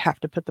 which you have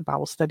to put the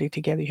Bible study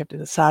together. You have to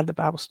decide the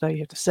Bible study.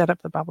 You have to set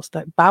up the Bible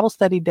study. Bible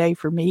study day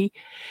for me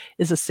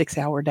is a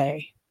 6-hour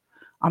day.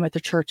 I'm at the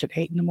church at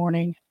 8 in the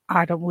morning.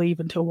 I don't leave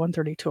until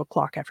 1:30, 2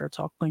 o'clock after it's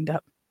all cleaned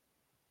up.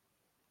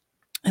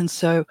 And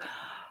so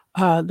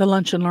the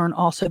Lunch and Learn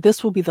also,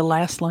 this will be the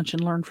last Lunch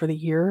and Learn for the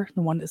year,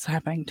 the one that's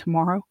happening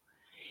tomorrow.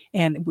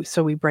 And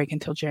so we break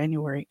until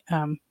January.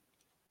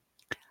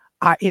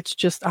 It's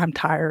just, I'm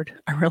tired.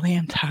 I really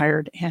am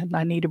tired, and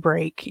I need a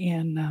break.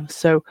 And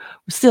so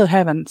we're still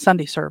having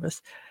Sunday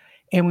service,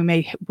 and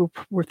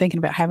we're thinking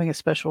about having a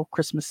special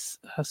Christmas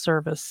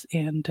service,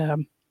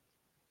 and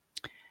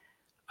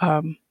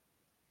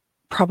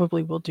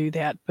probably will do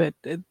that. But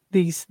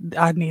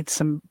I need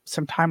some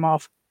time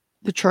off.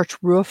 The church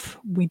roof,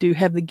 we do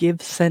have the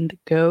Give, Send,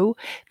 Go.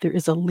 There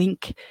is a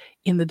link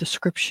in the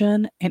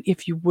description, and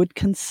if you would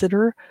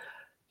consider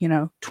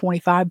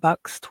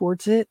 $25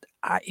 towards it,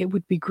 it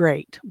would be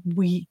great.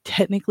 We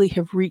technically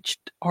have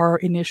reached our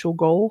initial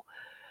goal,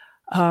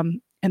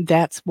 and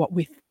that's what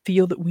we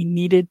feel that we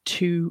needed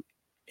to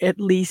at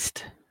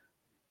least,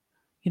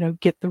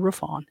 get the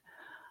roof on.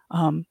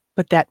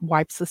 But that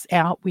wipes us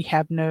out. We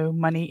have no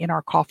money in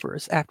our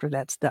coffers after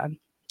that's done.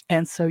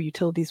 And so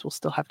utilities will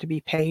still have to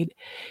be paid.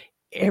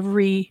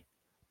 Every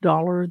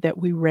dollar that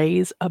we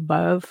raise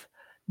above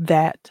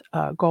that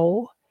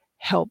goal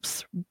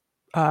helps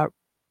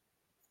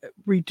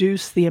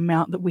reduce the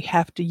amount that we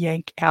have to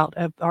yank out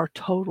of our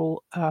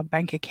total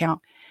bank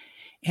account,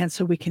 and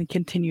so we can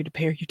continue to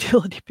pay our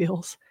utility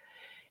bills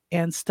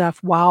and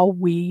stuff while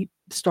we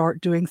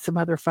start doing some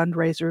other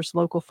fundraisers,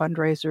 local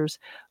fundraisers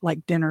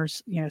like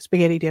dinners,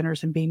 spaghetti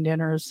dinners and bean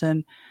dinners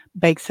and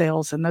bake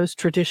sales and those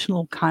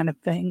traditional kind of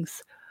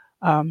things.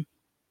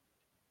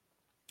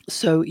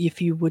 So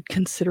if you would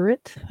consider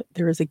it,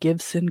 there is a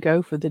Give, Send,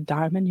 Go for the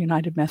Diamond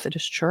United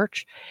Methodist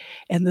Church.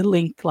 And the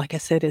link, like I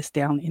said, is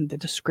down in the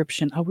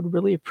description. I would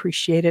really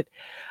appreciate it.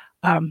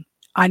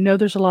 I know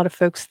there's a lot of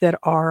folks that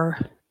are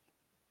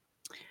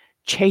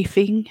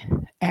chafing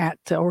at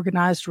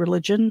organized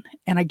religion,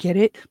 and I get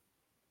it.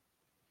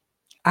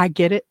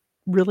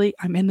 Really.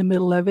 I'm in the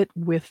middle of it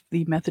with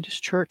the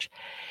Methodist Church,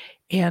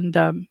 and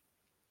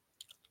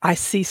I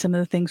see some of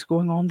the things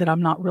going on that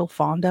I'm not real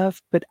fond of,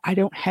 but I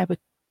don't have a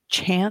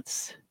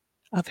chance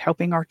of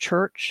helping our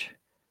church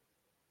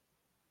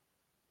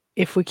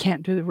if we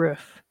can't do the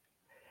roof,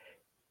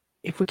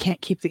 if we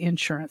can't keep the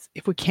insurance,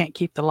 if we can't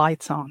keep the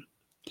lights on.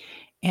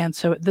 And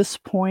so at this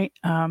point,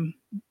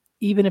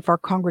 even if our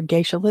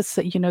congregation, let's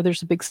say,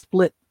 there's a big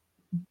split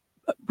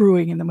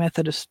brewing in the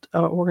Methodist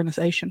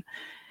organization.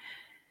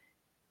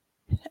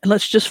 And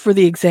let's just, for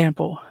the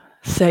example,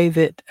 say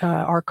that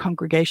our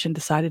congregation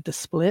decided to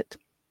split.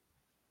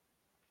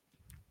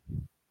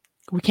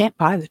 We can't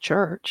buy the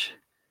church.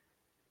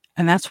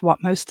 And that's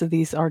what most of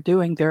these are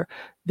doing.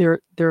 They're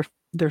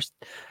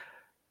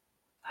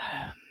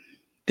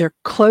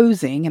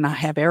closing, and I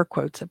have air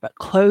quotes about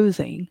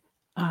closing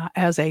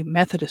as a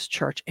Methodist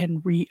church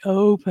and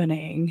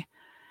reopening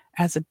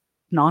as a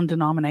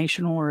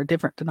non-denominational or a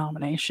different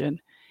denomination.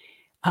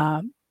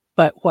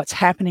 But what's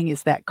happening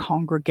is that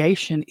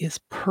congregation is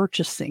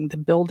purchasing the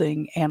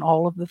building and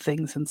all of the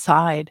things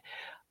inside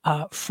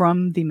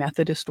from the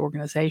Methodist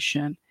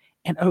organization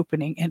and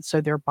opening, and so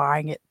they're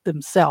buying it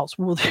themselves.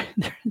 Well,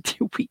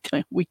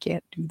 we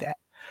can't do that.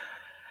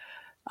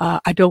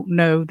 I don't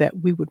know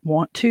that we would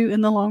want to in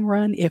the long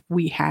run if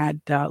we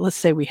had, let's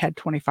say we had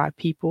 25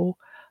 people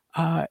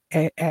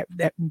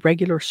at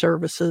regular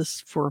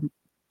services for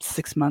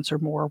 6 months or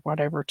more, or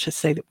whatever, to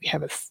say that we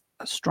have a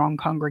strong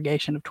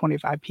congregation of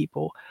 25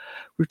 people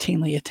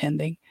routinely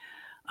attending.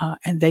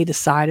 And they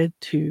decided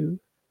to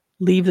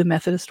leave the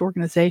Methodist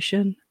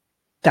organization.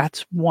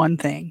 That's one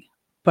thing.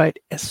 But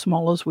as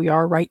small as we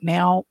are right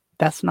now,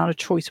 that's not a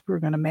choice we're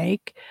going to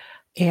make.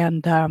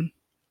 And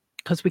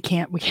because we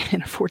can't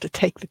afford to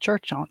take the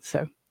church on.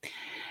 So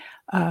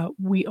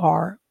we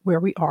are where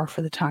we are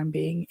for the time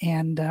being,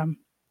 and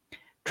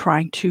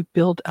trying to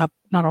build up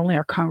not only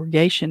our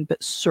congregation,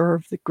 but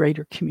serve the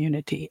greater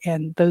community.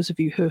 And those of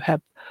you who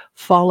have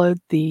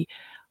followed this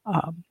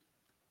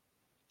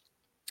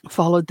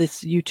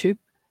YouTube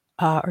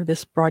or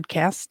this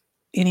broadcast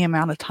any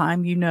amount of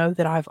time, you know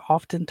that I've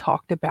often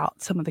talked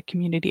about some of the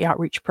community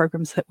outreach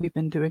programs that we've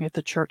been doing at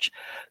the church,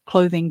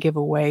 clothing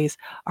giveaways,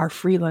 our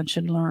free lunch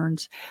and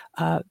learns,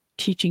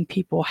 teaching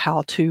people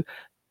how to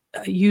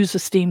use a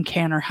steam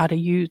canner,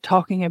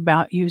 talking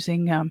about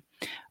using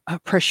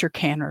pressure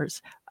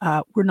canners.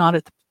 We're not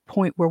at the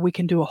point where we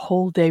can do a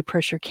whole day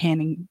pressure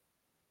canning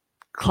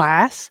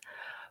class,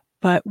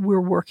 but we're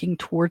working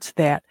towards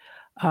that.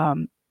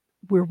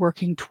 We're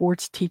working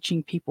towards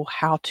teaching people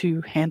how to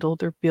handle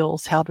their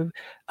bills, how to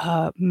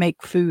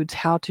make foods,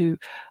 how to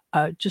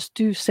just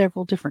do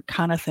several different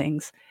kind of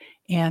things.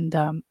 And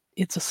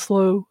it's a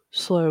slow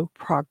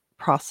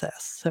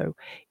process. So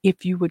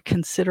if you would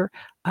consider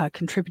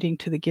contributing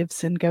to the Give,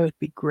 Send, Go, it'd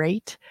be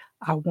great.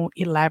 I won't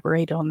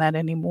elaborate on that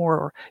anymore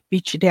or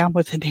beat you down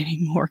with it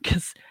anymore,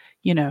 because,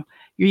 you're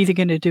either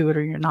going to do it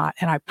or you're not.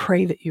 And I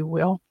pray that you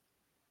will.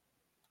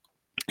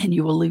 And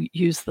you will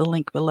use the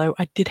link below.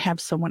 I did have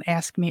someone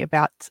ask me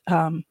about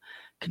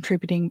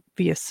contributing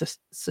via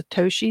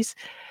Satoshis.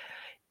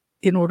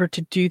 In order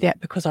to do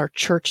that, because our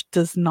church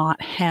does not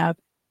have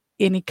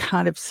any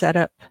kind of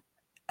setup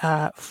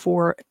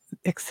for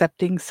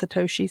accepting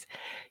Satoshis,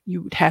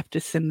 you would have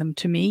to send them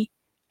to me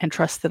and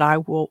trust that I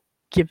will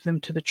give them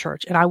to the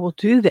church. And I will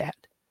do that.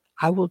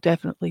 I will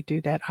definitely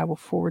do that. I will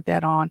forward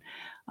that on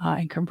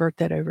and convert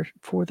that over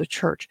for the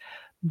church.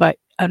 But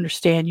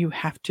understand, you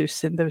have to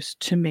send those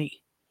to me.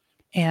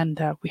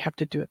 And we have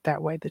to do it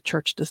that way. The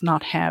church does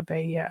not have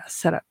a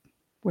setup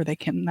where they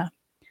can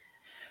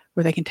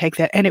take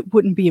that, and it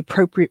wouldn't be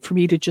appropriate for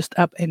me to just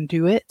up and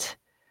do it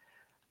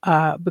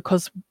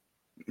because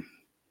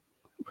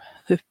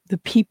the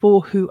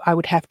people who I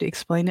would have to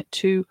explain it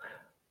to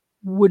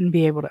wouldn't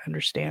be able to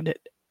understand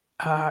it.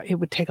 It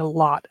would take a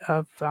lot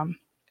of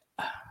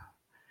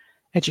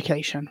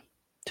education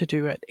to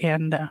do it,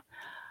 and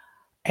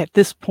at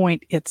this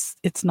point, it's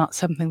not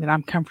something that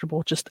I'm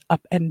comfortable just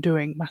up and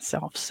doing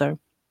myself. So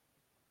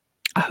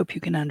I hope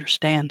you can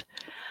understand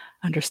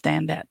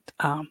that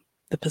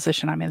the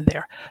position I'm in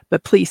there.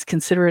 But please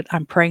consider it.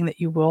 I'm praying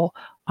that you will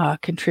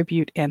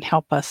contribute and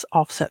help us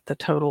offset the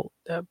total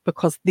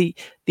because the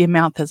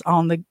amount that's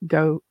on the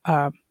go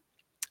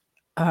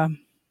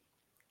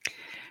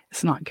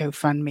It's not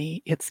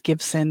GoFundMe, it's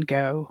Give, Send,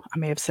 Go. I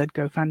may have said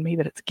GoFundMe,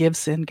 but it's Give,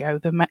 Send, Go.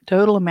 The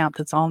total amount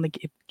that's on the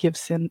Give,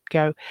 Send,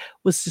 Go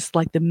was just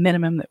like the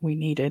minimum that we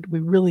needed. We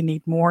really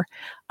need more.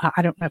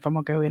 I don't know if I'm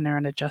going to go in there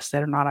and adjust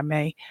that or not. I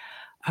may.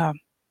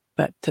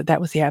 But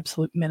that was the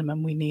absolute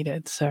minimum we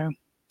needed. So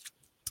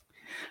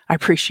I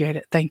appreciate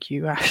it. Thank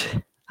you.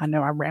 I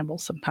know I ramble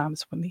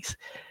sometimes when these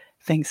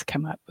things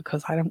come up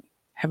because I don't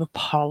have a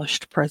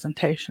polished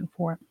presentation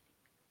for it.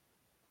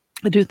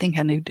 I do think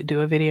I need to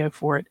do a video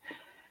for it.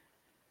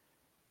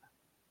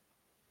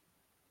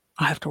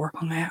 I have to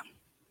work on that.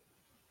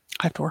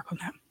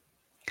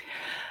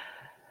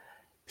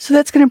 So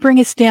that's going to bring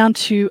us down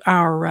to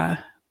our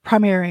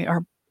primary,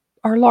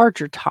 our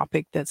larger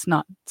topic that's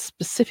not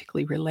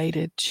specifically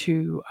related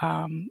to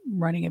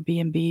running a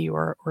B&B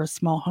or a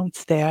small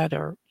homestead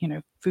or,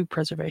 food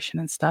preservation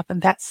and stuff,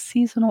 and that's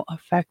seasonal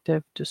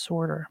affective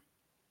disorder.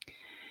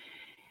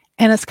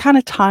 And it's kind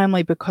of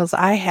timely because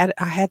I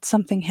had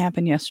something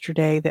happen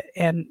yesterday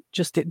and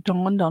just it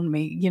dawned on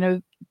me,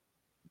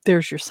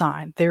 there's your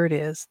sign. There it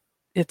is.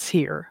 It's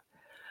here.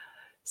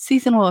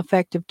 Seasonal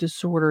affective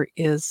disorder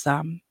is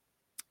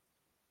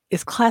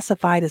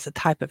classified as a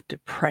type of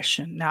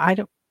depression. Now,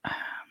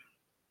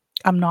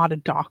 I'm not a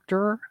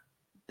doctor.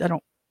 I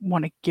don't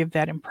want to give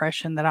that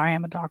impression that I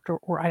am a doctor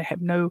or I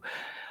have no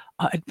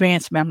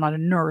advanced, I'm not a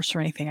nurse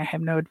or anything. I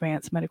have no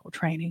advanced medical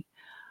training.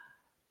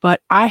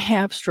 But I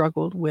have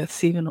struggled with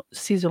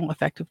seasonal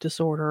affective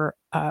disorder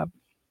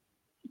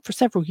for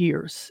several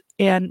years.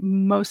 And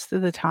most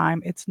of the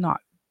time, it's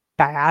not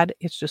bad.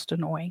 It's just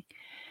annoying.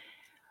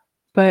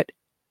 But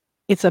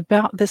it's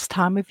about this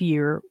time of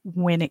year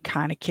when it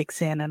kind of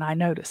kicks in and I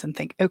notice and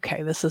think,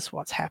 okay, this is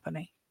what's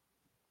happening.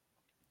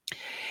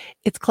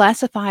 It's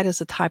classified as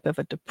a type of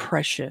a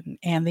depression,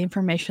 and the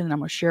information that I'm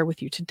going to share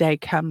with you today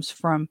comes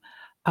from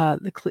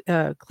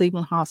the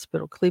Cleveland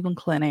Hospital, Cleveland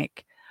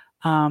Clinic,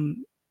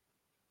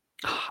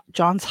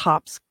 Johns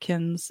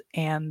Hopkins,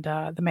 and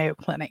the Mayo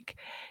Clinic.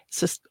 It's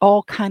just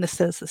all kind of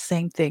says the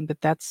same thing,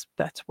 but that's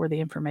where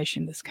the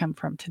information has come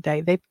from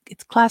today.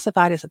 It's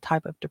classified as a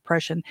type of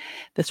depression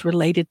that's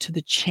related to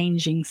the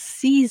changing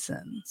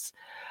seasons.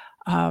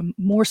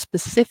 More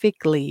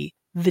specifically,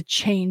 the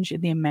change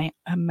in the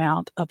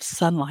amount of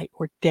sunlight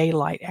or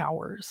daylight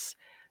hours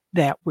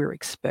that we're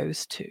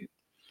exposed to.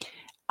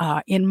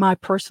 In my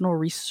personal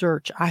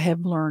research, I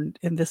have learned,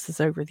 and this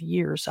is over the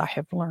years, I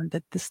have learned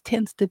that this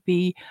tends to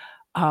be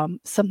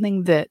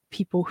something that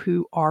people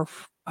who are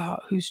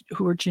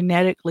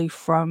genetically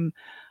from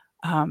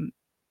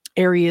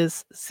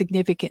areas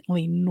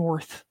significantly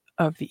north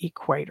of the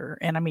equator,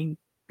 and I mean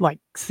like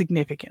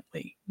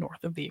significantly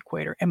north of the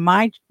equator. And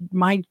my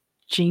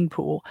gene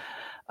pool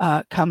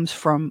comes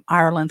from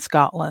Ireland,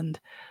 Scotland,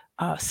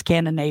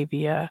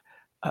 Scandinavia,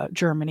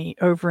 Germany,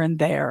 over in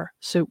there.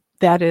 So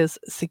that is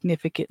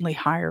significantly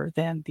higher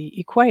than the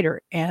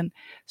equator. And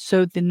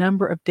so the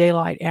number of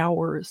daylight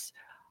hours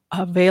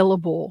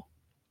available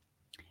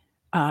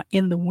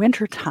in the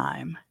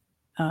wintertime,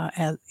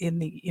 as in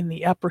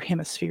the upper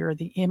hemisphere,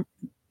 the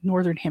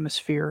northern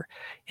hemisphere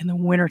in the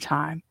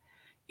wintertime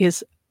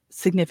is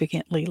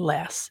significantly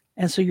less.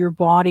 And so your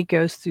body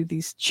goes through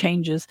these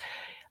changes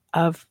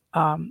of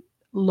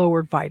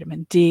lowered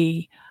vitamin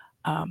D,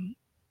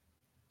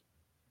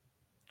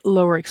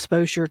 lower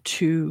exposure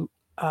to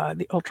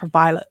the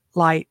ultraviolet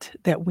light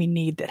that we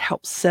need that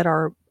helps set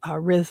our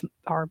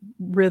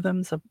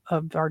rhythms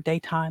of our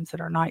daytimes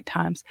and our night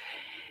times.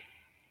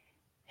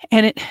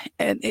 And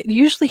it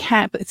usually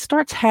it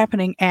starts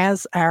happening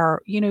as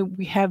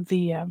we have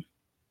the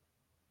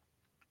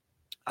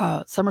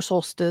summer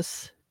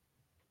solstice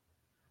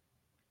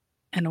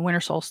and the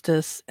winter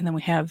solstice, and then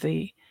we have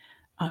the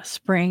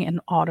spring and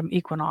autumn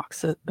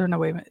equinox. No,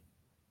 wait a minute.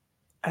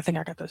 I think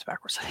I got those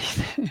backwards.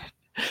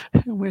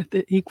 With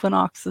the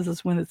equinoxes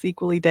is when it's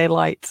equally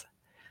daylight.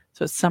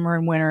 So it's summer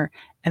and winter,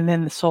 and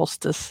then the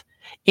solstice.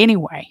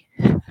 Anyway,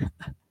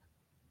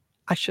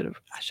 I should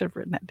have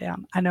written that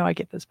down. I know I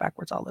get this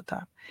backwards all the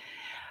time.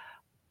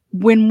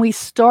 When we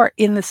start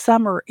in the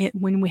summer,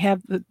 when we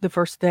have the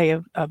first day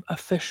of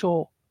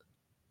official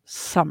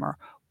summer,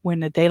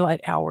 when the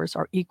daylight hours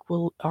are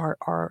equal,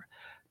 are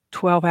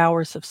 12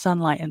 hours of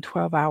sunlight and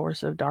 12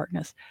 hours of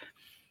darkness.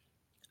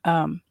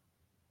 And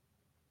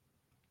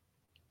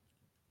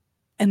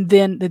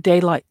then the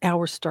daylight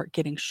hours start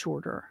getting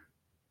shorter.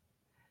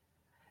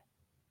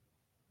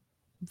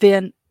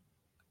 Then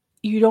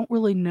you don't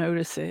really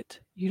notice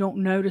it. You don't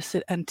notice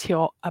it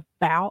until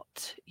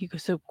about,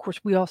 so of course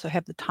we also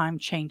have the time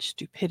change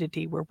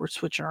stupidity where we're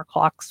switching our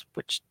clocks,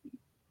 which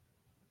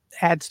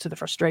adds to the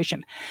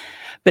frustration.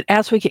 But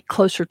as we get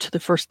closer to the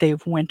first day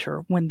of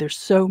winter, when there's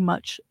so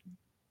much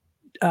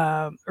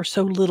or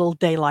so little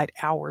daylight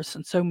hours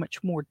and so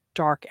much more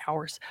dark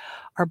hours,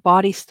 our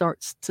body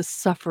starts to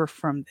suffer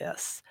from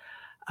this.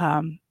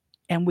 And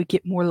we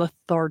get more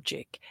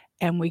lethargic,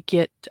 and we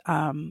get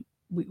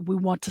we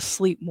want to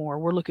sleep more.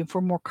 We're looking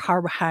for more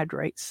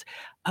carbohydrates.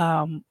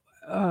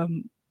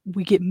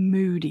 We get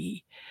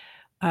moody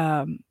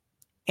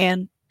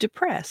and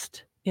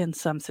depressed in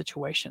some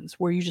situations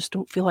where you just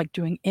don't feel like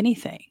doing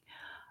anything.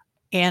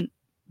 And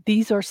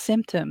these are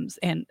symptoms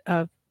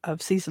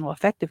of seasonal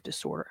affective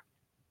disorder.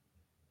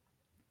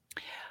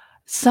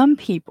 Some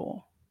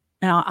people,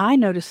 now I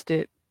noticed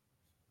it,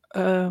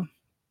 uh,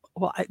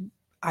 well,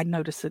 I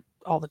notice it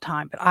all the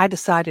time, but I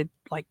decided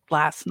like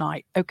last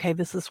night, okay,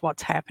 this is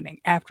what's happening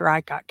after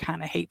I got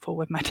kind of hateful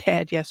with my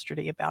dad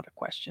yesterday about a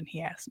question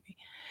he asked me.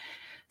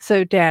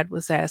 So dad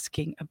was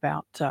asking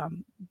about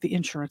the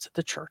insurance at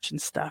the church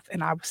and stuff.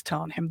 And I was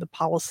telling him the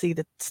policy,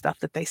 that stuff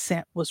that they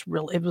sent was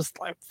real. It was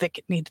like thick.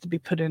 It needed to be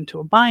put into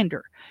a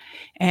binder.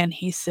 And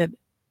he said,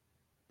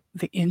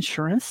 the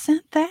insurance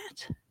sent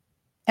that?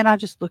 And I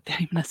just looked at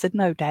him and I said,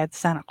 no, Dad,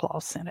 Santa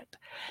Claus sent it.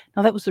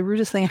 Now, that was the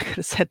rudest thing I could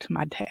have said to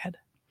my dad.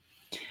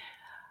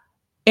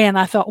 And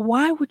I thought,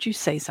 why would you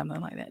say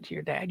something like that to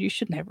your dad? You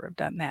should never have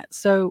done that.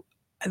 So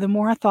the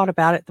more I thought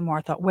about it, the more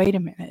I thought, wait a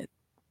minute.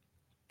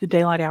 The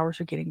daylight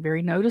hours are getting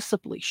very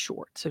noticeably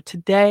short. So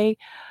today,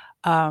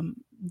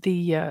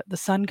 the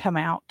sun come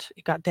out.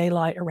 It got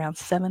daylight around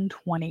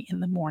 7:20 in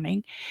the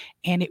morning,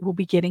 and it will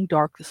be getting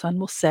dark. The sun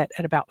will set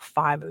at about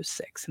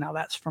 5:06. Now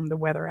that's from the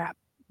weather app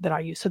that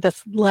I use. So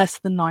that's less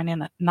than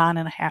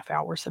 9.5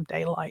 hours of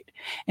daylight,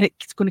 and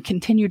it's going to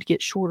continue to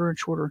get shorter and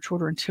shorter and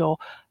shorter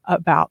until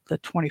about the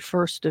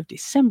 21st of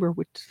December,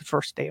 which is the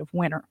first day of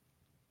winter.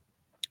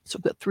 So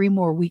we've got 3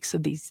 more weeks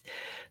of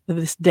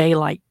this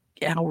daylight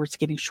hours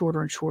getting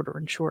shorter and shorter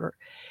and shorter.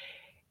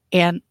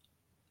 And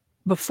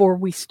before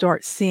we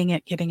start seeing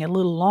it getting a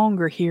little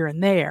longer here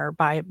and there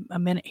by a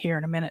minute here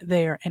and a minute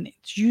there. And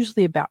it's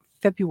usually about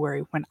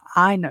February when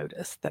I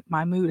notice that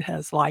my mood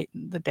has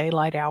lightened. The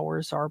daylight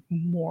hours are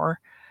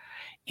more,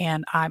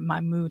 and my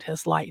mood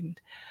has lightened.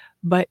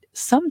 But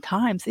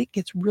sometimes it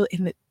gets really,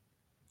 and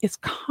it's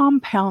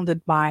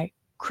compounded by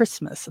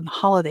Christmas and the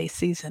holiday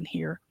season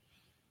here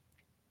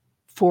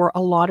for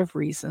a lot of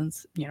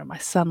reasons. You know, my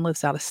son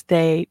lives out of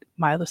state.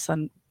 My other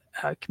son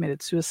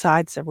committed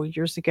suicide several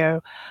years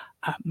ago.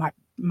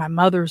 My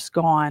mother's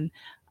gone.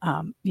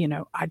 You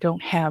know, I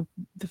don't have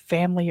the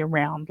family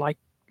around like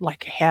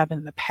I have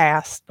in the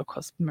past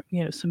because,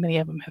 you know, so many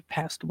of them have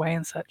passed away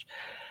and such,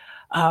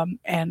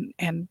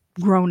 and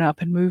grown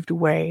up and moved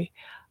away.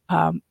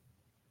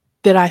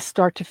 That I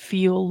start to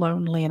feel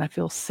lonely and I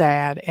feel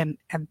sad, and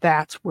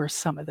that's where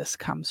some of this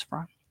comes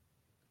from.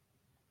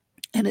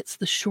 And it's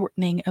the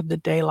shortening of the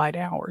daylight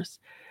hours.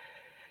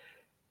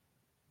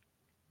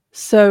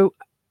 So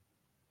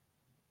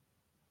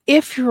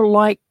if you're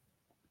like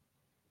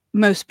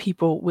most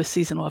people with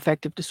seasonal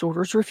affective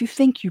disorders, or if you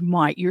think you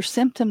might, your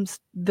symptoms,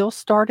 they'll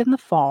start in the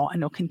fall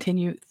and they'll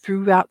continue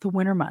throughout the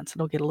winter months.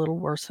 It'll get a little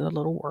worse and a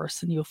little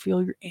worse, and you'll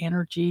feel your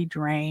energy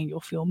drain.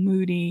 You'll feel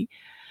moody.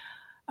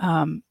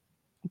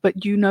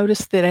 But you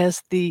notice that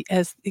as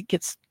it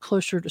gets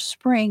closer to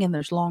spring and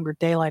there's longer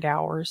daylight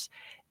hours,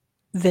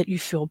 that you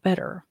feel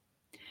better.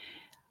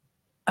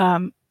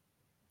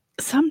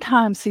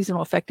 Sometimes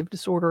seasonal affective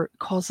disorder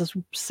causes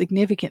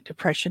significant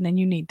depression and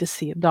you need to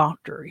see a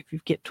doctor. If you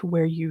get to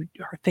where you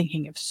are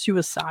thinking of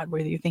suicide,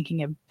 whether you're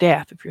thinking of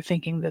death, if you're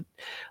thinking that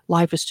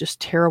life is just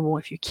terrible,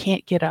 if you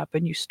can't get up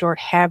and you start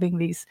having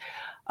these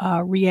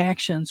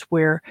reactions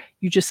where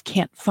you just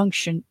can't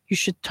function, you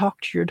should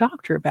talk to your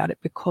doctor about it,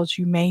 because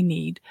you may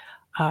need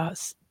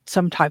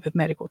some type of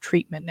medical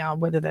treatment. Now,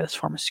 whether that is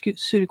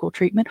pharmaceutical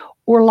treatment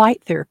or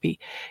light therapy,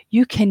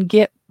 you can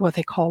get what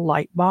they call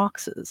light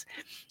boxes.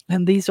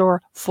 And these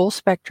are full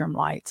spectrum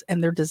lights,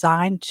 and they're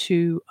designed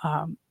to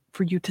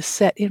for you to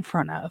set in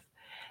front of,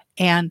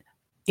 and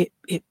it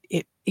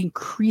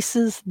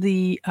increases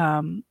the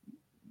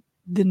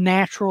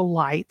natural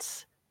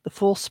lights, the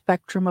full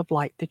spectrum of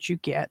light that you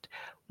get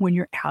when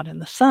you're out in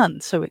the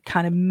sun. So it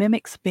kind of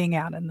mimics being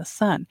out in the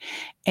sun.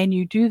 And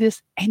you do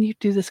this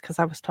because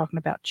I was talking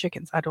about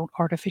chickens. I don't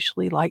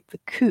artificially light the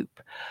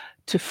coop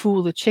to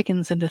fool the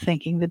chickens into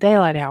thinking the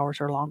daylight hours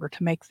are longer,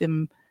 to make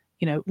them,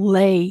 you know,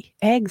 lay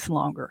eggs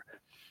longer.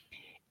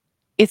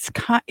 It's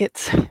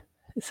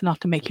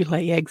not to make you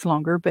lay eggs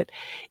longer, but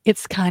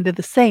it's kind of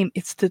the same.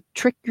 It's to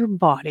trick your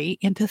body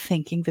into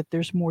thinking that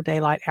there's more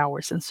daylight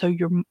hours. And so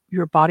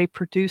your body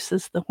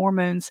produces the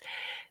hormones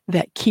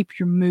that keep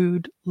your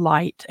mood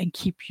light and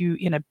keep you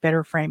in a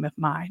better frame of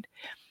mind.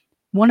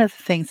 One of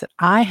the things that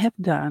I have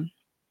done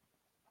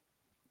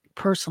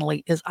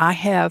personally is I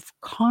have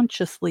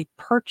consciously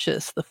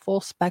purchased the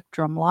full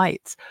spectrum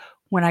lights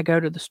when I go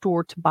to the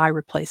store to buy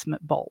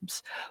replacement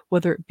bulbs,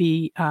 whether it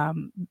be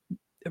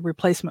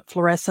replacement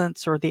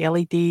fluorescents or the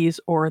LEDs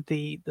or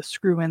the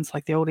screw-ins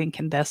like the old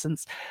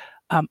incandescents.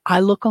 I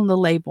look on the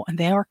label and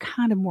they are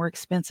kind of more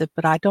expensive,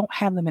 but I don't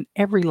have them in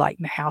every light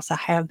in the house. I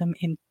have them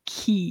in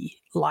key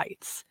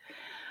lights.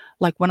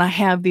 Like when I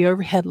have the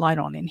overhead light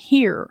on in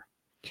here,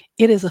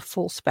 it is a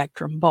full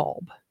spectrum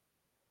bulb.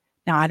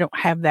 Now I don't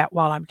have that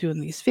while I'm doing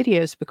these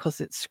videos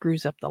because it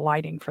screws up the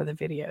lighting for the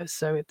videos.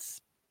 So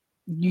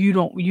you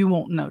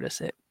won't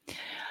notice it.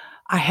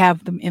 I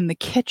have them in the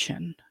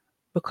kitchen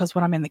because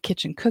when I'm in the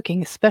kitchen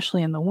cooking,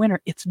 especially in the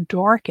winter, it's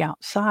dark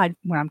outside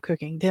when I'm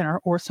cooking dinner,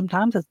 or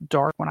sometimes it's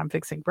dark when I'm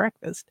fixing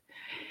breakfast.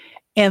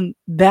 And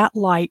that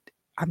light,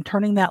 I'm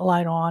turning that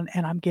light on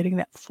and I'm getting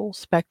that full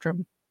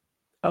spectrum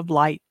of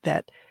light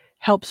that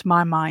helps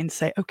my mind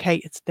say, okay,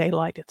 it's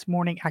daylight, it's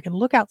morning. I can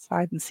look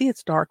outside and see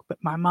it's dark, but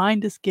my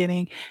mind is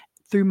getting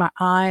through my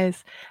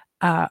eyes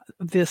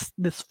this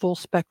full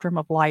spectrum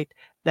of light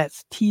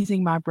that's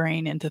teasing my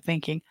brain into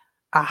thinking,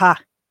 aha,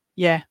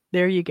 yeah,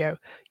 there you go.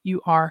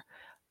 You are,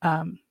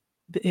 um,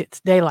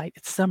 it's daylight,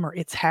 it's summer,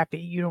 it's happy.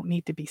 You don't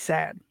need to be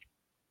sad.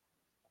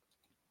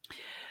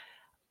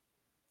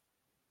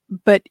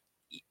 But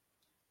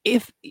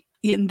if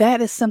and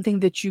that is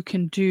something that you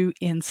can do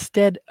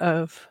instead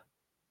of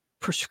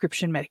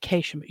prescription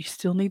medication, but you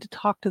still need to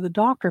talk to the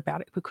doctor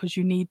about it because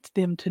you need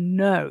them to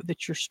know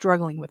that you're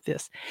struggling with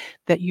this,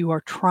 that you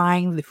are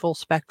trying the full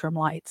spectrum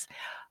lights.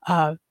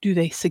 Do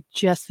they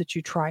suggest that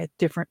you try a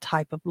different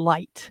type of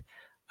light?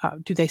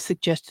 Do they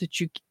suggest that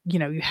you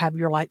have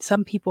your light?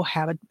 Some people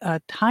have a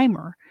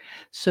timer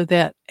so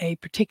that a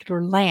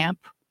particular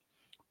lamp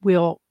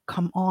will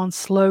come on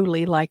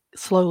slowly, like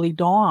slowly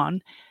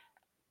dawn,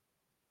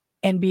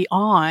 and be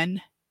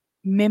on,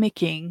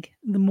 mimicking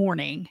the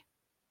morning,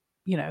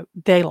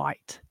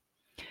 daylight.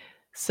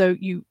 So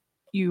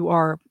you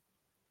are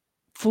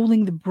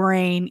fooling the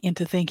brain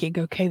into thinking,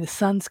 okay, the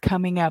sun's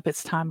coming up,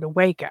 it's time to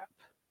wake up,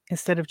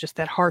 instead of just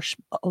that harsh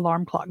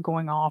alarm clock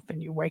going off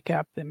and you wake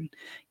up and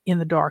in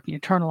the dark and you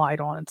turn a light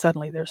on and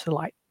suddenly there's the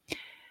light.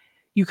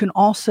 You can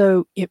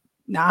also,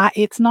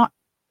 it's not,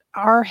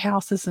 our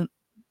house isn't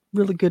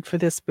really good for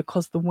this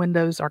because the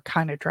windows are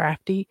kind of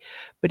drafty,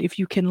 but if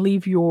you can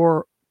leave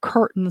your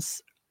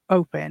curtains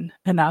open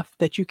enough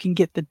that you can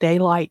get the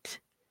daylight,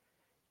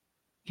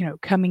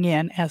 coming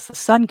in as the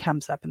sun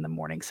comes up in the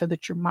morning so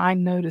that your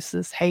mind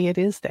notices, hey, it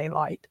is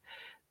daylight,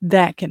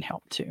 that can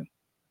help too.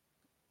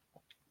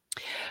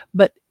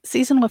 But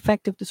seasonal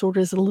affective disorder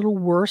is a little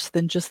worse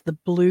than just the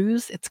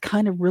blues. It's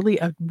kind of really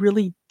a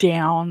really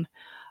down,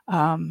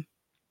 um,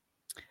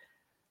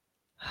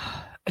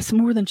 it's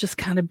more than just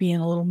kind of being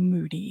a little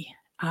moody.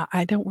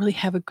 I don't really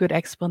have a good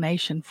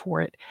explanation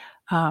for it.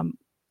 Um,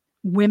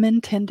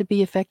 Women tend to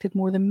be affected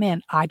more than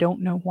men. I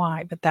don't know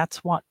why, but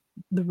that's what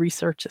the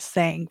research is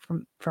saying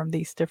from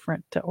these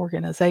different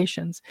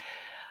organizations.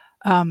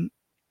 Um,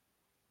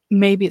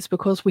 Maybe it's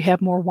because we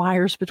have more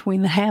wires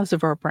between the halves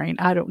of our brain.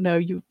 I don't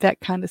know. That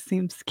kind of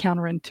seems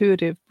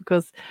counterintuitive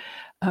because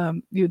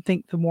you'd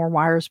think the more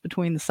wires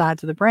between the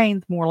sides of the brain,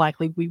 the more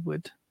likely we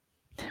would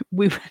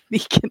be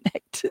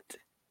connected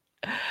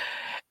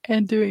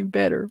and doing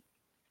better.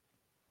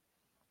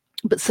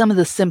 But some of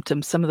the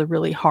symptoms, some of the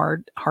really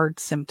hard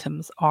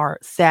symptoms are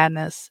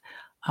sadness,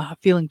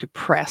 feeling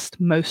depressed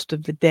most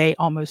of the day,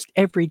 almost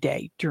every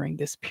day during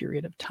this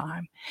period of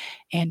time.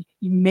 And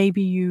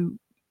maybe you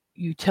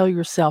tell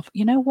yourself,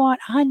 you know what?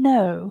 I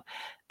know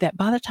that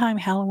by the time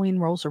Halloween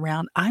rolls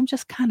around, I'm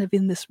just kind of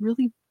in this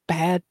really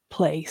bad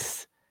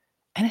place.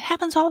 And it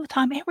happens all the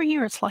time. Every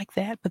year it's like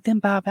that. But then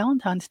by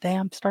Valentine's Day,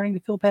 I'm starting to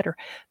feel better.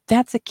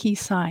 That's a key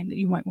sign that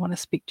you might want to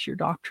speak to your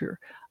doctor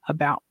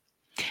about.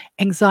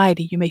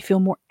 Anxiety, you may feel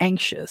more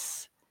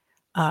anxious.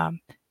 Um,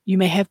 you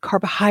may have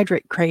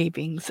carbohydrate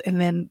cravings and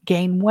then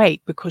gain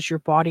weight because your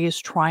body is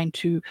trying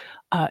to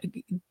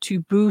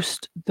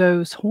boost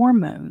those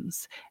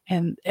hormones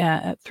and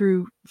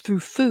through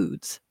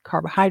foods,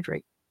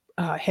 carbohydrate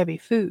heavy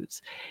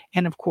foods,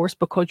 and of course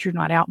because you're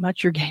not out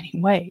much, you're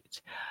gaining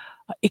weight.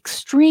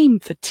 Extreme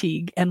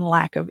fatigue and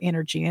lack of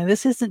energy, and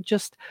this isn't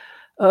just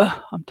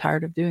I'm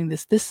tired of doing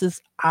this. This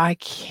is I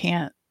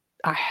can't.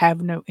 I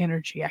have no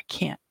energy. I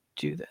can't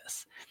do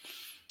this.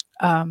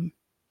 Um,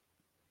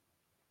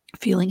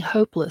 Feeling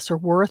hopeless or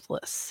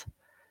worthless.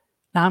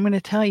 Now, I'm going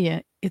to tell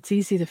you, it's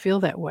easy to feel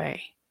that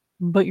way,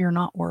 but you're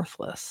not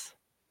worthless.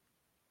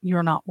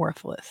 You're not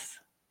worthless.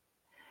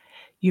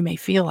 You may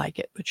feel like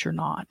it, but you're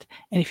not.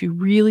 And if you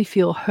really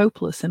feel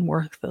hopeless and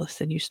worthless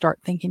and you start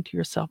thinking to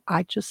yourself,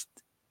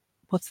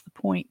 what's the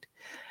point?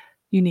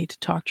 You need to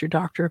talk to your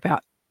doctor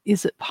about,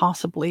 is it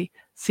possibly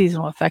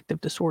seasonal affective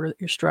disorder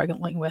that you're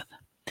struggling with?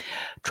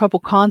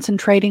 Trouble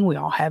concentrating, we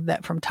all have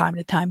that from time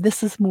to time.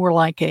 This is more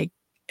like a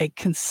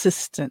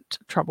consistent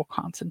trouble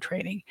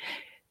concentrating.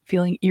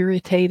 Feeling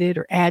irritated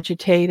or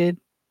agitated.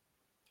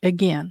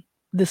 Again,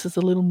 this is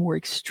a little more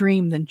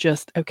extreme than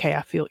just, okay,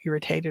 I feel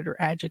irritated or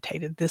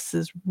agitated. This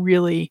is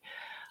really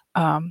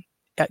um,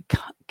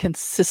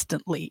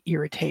 consistently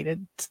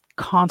irritated,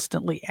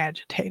 constantly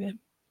agitated.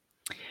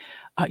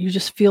 You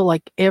just feel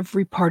like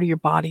every part of your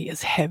body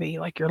is heavy,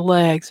 like your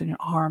legs and your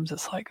arms.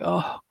 It's like,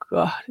 oh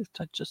God,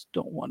 I just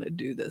don't want to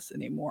do this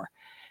anymore.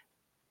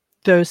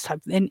 Those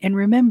types. And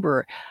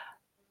remember,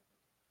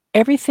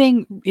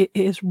 everything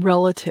is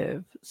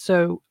relative.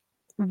 So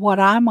what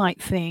I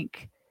might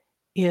think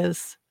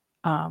is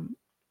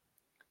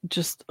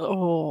just,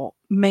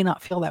 may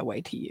not feel that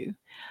way to you.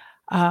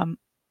 Um,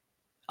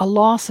 a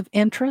loss of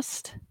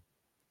interest,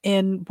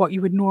 in what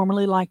you would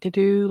normally like to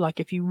do. Like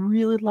if you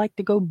really like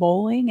to go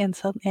bowling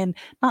and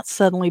not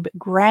suddenly, but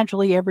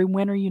gradually every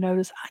winter you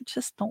notice, I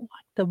just don't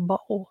like to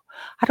bowl.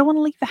 I don't want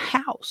to leave the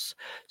house.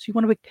 So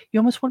you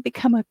almost want to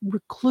become a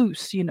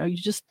recluse, you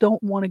just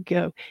don't want to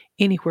go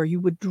anywhere. You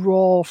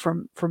withdraw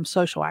from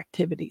social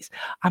activities.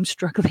 I'm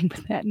struggling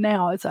with that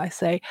now. As I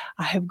say,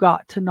 I have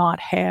got to not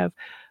have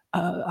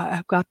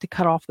I've got to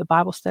cut off the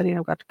Bible study and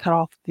I've got to cut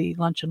off the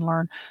lunch and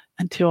learn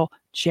until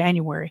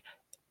January.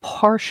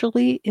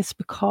 Partially it's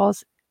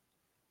because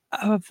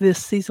of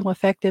this seasonal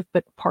affective,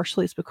 but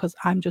partially it's because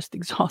I'm just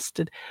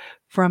exhausted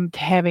from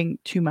having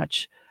too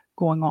much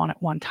going on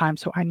at one time.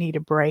 So I need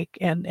a break,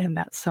 and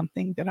that's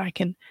something that I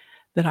can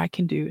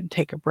do and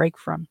take a break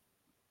from.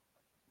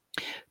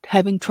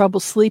 Having trouble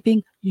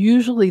sleeping,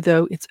 usually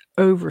though it's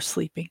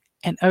oversleeping.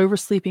 And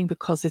oversleeping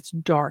because it's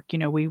dark.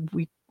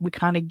 We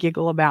kind of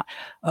giggle about,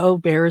 oh,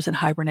 bears in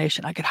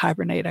hibernation. I could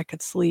hibernate, I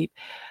could sleep.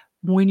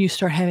 When you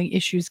start having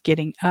issues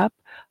getting up,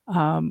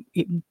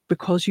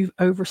 because you've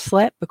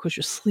overslept, because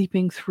you're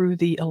sleeping through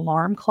the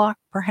alarm clock,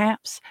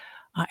 perhaps,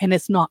 and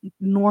it's not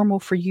normal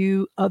for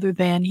you, other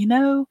than,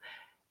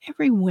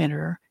 every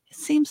winter, it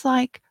seems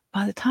like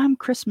by the time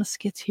Christmas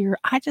gets here,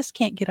 I just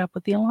can't get up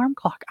with the alarm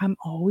clock. I'm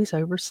always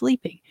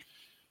oversleeping.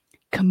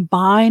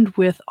 Combined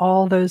with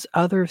all those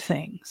other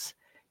things,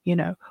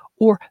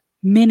 or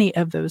many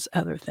of those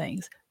other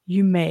things,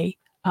 you may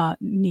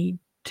need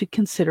to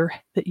consider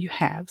that you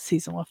have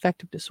seasonal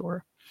affective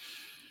disorder.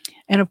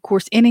 And of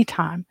course,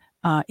 anytime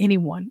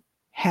anyone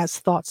has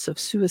thoughts of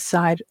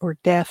suicide or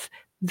death,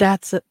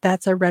 that's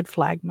a red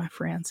flag, my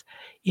friends.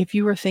 If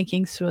you are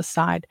thinking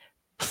suicide,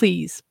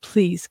 please,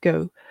 please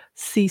go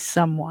see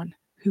someone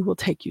who will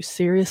take you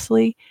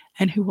seriously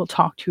and who will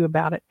talk to you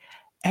about it.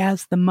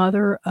 As the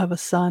mother of a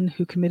son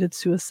who committed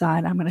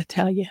suicide, I'm going to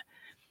tell you,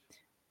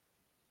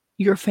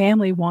 your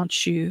family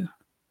wants you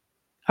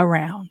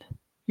around.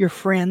 Your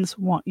friends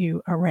want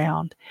you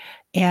around.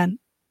 And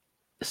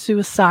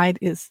suicide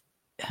it's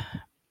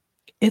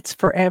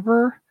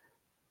forever,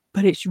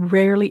 but it's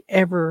rarely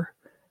ever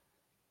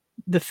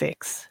the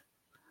fix.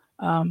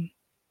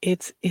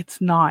 It's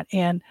not.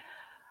 And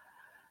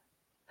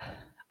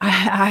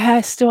I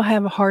still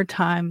have a hard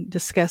time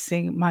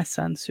discussing my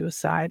son's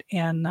suicide.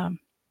 And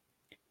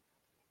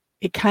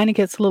it kind of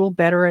gets a little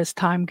better as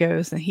time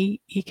goes. And he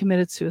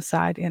committed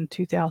suicide in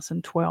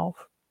 2012.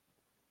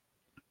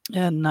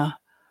 And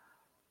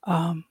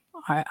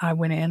I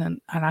went in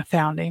and I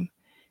found him.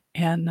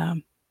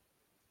 And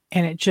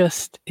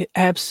it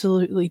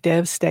absolutely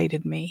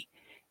devastated me.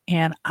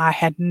 And I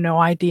had no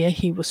idea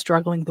he was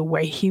struggling the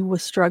way he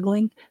was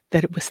struggling,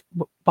 that it was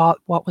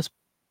what was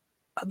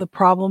the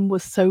problem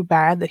was so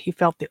bad that he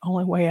felt the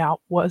only way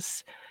out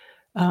was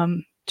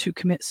to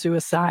commit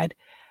suicide.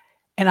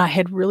 And I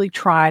had really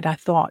tried, I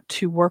thought,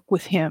 to work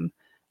with him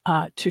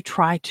to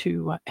try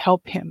to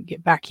help him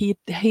get back. He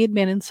had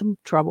been in some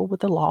trouble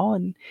with the law,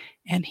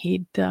 and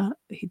he'd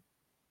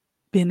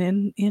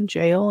been in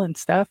jail and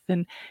stuff,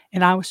 and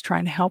I was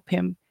trying to help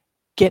him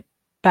get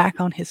back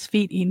on his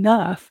feet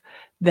enough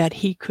that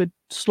he could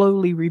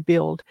slowly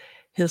rebuild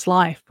his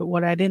life. But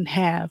what I didn't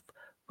have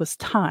was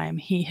time.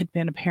 He had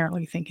been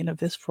apparently thinking of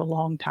this for a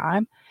long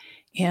time,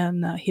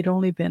 and he'd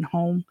only been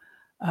home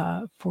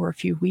for a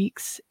few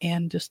weeks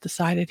and just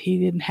decided he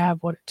didn't have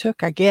what it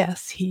took. I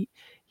guess he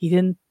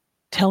didn't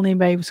tell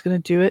anybody he was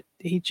going to do it.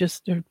 He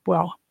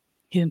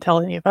didn't tell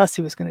any of us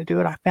he was going to do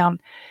it. I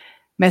found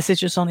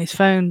messages on his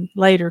phone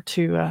later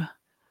to a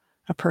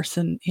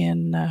person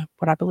in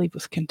what I believe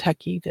was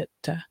Kentucky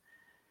that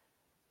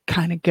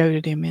kind of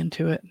goaded him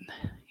into it.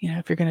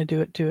 If you're going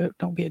to do it,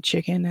 don't be a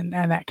chicken, and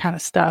that kind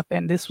of stuff.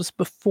 And this was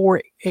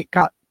before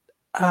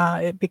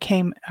it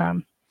became,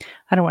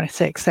 I don't want to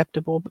say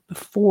acceptable, but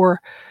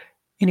before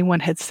anyone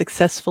had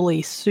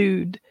successfully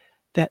sued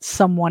that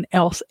someone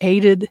else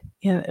aided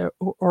in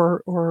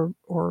or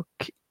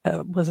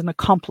was an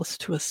accomplice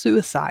to a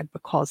suicide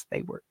because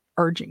they were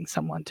urging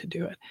someone to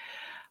do it.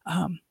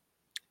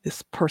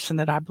 This person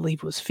that I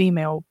believe was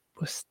female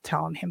was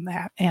telling him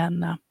that,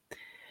 and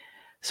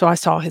so I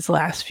saw his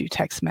last few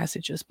text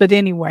messages. But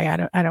anyway,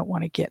 I don't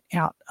want to get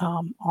out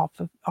off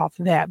of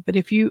that. But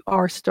if you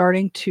are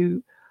starting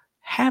to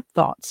have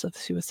thoughts of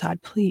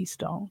suicide, please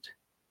don't.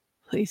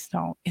 Please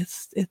don't.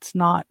 It's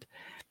not.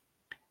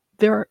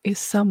 There is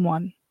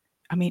someone.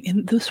 I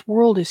mean, this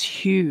world is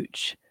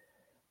huge.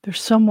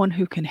 There's someone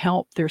who can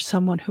help. There's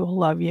someone who will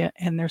love you,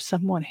 and there's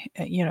someone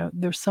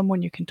there's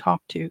someone you can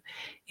talk to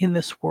in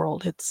this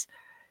world.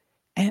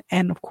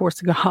 And of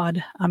course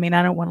God. I mean,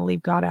 I don't want to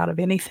leave God out of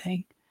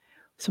anything.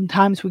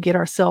 Sometimes we get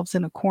ourselves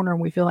in a corner and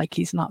we feel like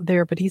he's not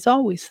there, but he's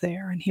always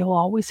there and he'll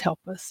always help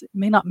us. It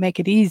may not make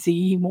it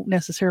easy. He won't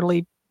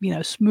necessarily,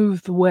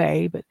 smooth the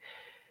way, but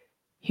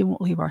he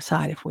won't leave our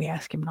side if we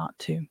ask him not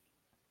to.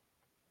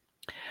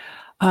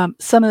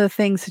 Some of the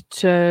things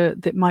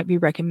that might be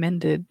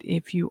recommended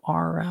if you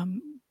are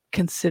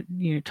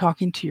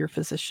talking to your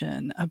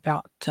physician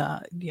about,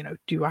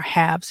 do I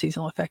have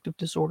seasonal affective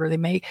disorder? They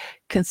may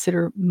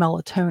consider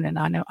melatonin.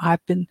 I know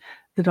I've been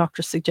the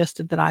doctor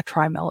suggested that I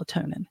try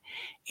melatonin,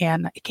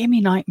 and it gave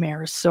me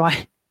nightmares, so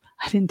I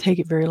didn't take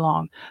it very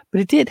long,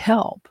 but it did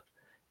help.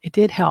 It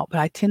did help,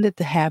 but I tended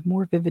to have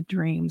more vivid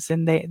dreams,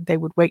 and they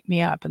would wake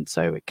me up, and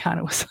so it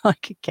kinda was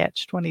like a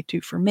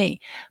catch-22 for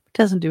me. It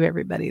doesn't do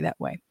everybody that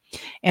way.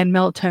 And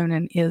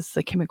melatonin is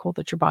the chemical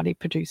that your body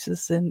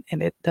produces, and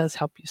it does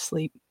help you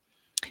sleep.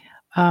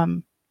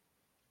 Um,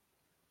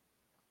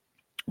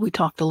 we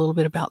talked a little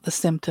bit about the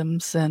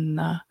symptoms,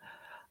 and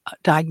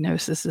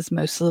diagnosis is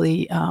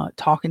mostly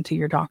talking to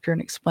your doctor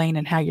and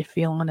explaining how you're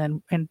feeling,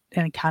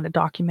 and kind of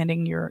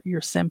documenting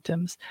your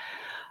symptoms.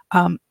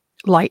 Um,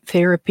 Light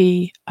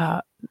therapy,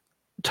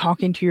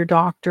 talking to your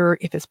doctor.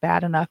 If it's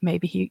bad enough,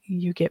 maybe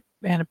you get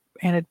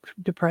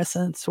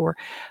antidepressants, or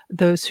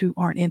those who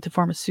aren't into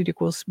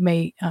pharmaceuticals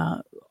may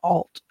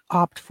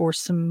opt for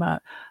some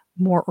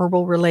more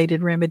herbal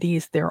related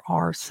remedies. There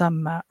are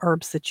some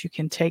herbs that you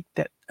can take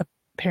that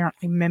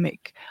apparently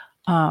mimic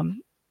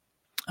um,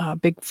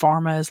 big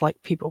pharma, as like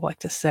people like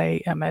to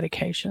say,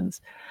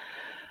 medications.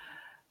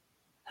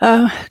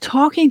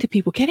 Talking to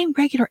people, getting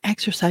regular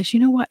exercise.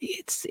 You know what?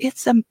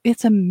 It's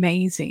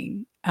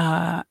amazing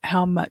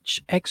how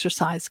much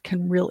exercise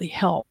can really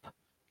help.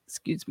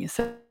 Excuse me a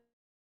sec.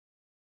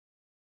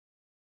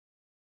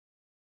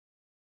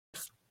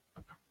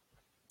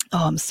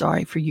 Oh, I'm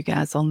sorry for you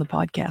guys on the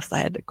podcast. I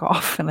had to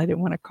cough, and I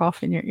didn't want to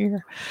cough in your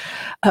ear.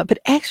 But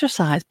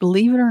exercise,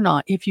 believe it or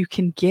not, if you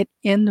can get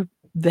in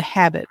the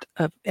habit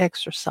of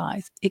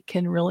exercise, it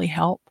can really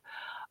help.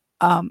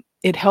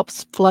 It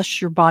helps flush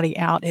your body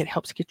out. It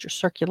helps get your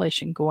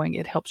circulation going.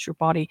 It helps your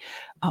body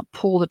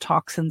pull the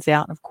toxins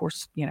out. And of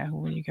course,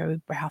 when you go to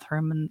the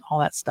bathroom and all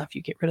that stuff,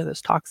 you get rid of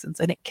those toxins.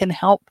 And it can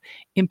help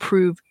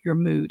improve your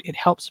mood. It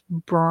helps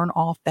burn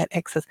off that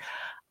excess.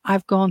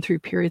 I've gone through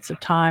periods of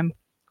time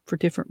for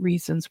different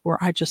reasons where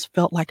I just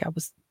felt like I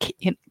was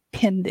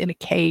pinned in a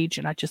cage,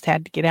 and I just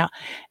had to get out.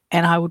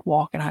 And I would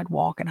walk, and I'd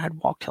walk, and I'd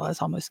walk till I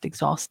was almost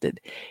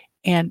exhausted.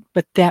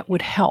 But that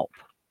would help.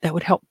 That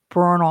would help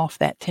burn off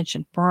that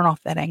tension, burn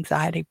off that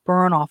anxiety,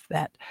 burn off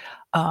that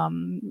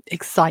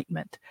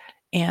excitement.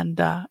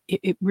 And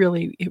it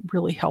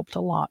really helped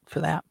a lot for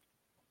that.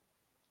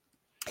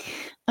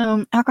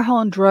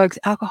 Alcohol and drugs.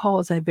 Alcohol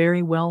is a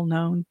very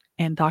well-known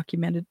and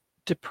documented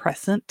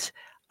depressant.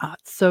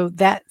 So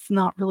that's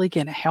not really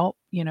going to help,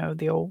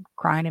 the old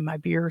crying in my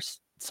beer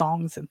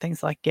songs and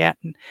things like that.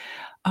 And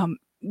um,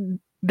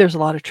 there's a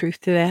lot of truth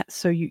to that.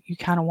 So you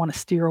kind of want to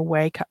steer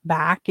away, cut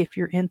back if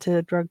you're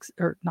into drugs,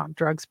 or not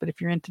drugs, but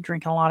if you're into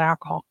drinking a lot of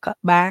alcohol, cut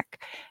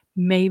back.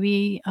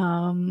 Maybe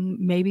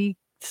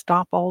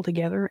stop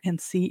altogether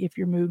and see if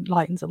your mood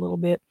lightens a little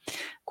bit.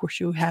 Of course,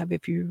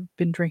 if you've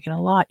been drinking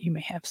a lot, you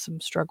may have some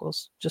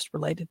struggles just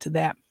related to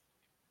that.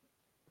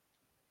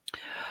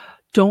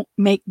 Don't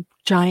make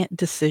giant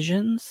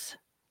decisions.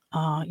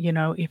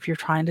 If you're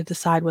trying to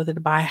decide whether to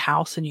buy a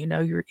house, and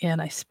you're in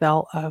a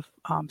spell of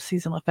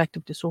seasonal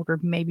affective disorder,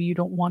 maybe you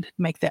don't want to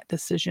make that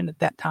decision at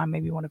that time.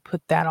 Maybe you want to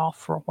put that off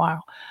for a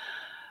while.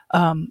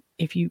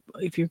 If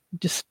you're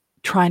just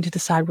trying to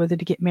decide whether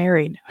to get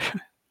married,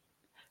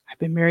 I've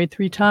been married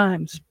 3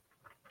 times.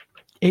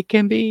 It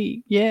can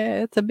be,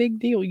 yeah, it's a big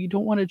deal. You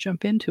don't want to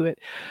jump into it.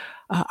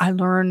 I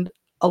learned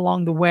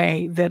along the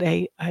way that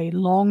a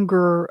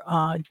longer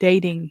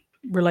dating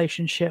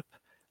relationship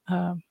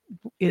uh,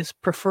 is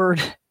preferred.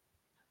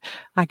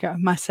 I got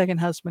my second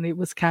husband. It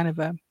was kind of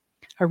a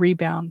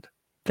rebound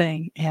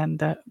thing,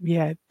 and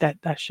yeah, that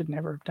I should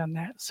never have done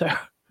that. So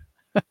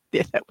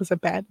yeah, that was a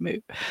bad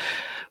move.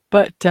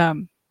 But uh,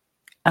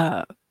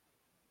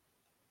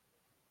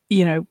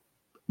 you know,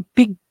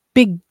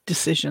 big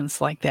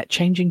decisions like that,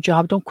 changing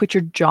job. Don't quit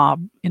your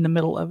job in the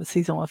middle of a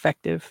seasonal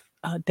affective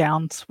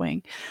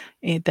downswing.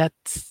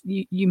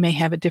 You may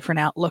have a different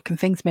outlook, and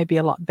things may be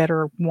a lot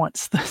better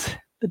once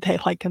the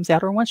daylight comes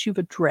out, or once you've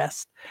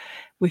addressed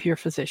with your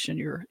physician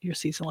your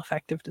seasonal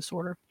affective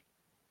disorder.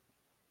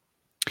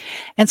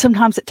 And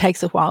sometimes it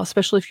takes a while,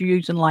 especially if you're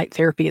using light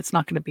therapy. It's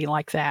not going to be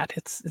like that.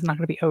 It's not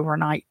going to be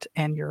overnight,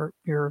 and you're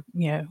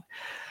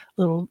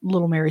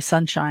little Mary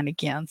Sunshine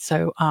again.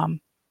 So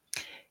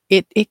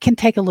it can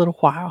take a little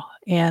while,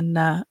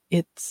 and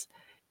it's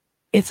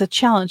a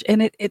challenge,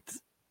 and it's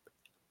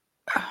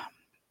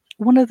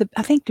one of the.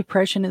 I think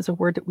depression is a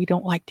word that we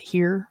don't like to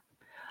hear,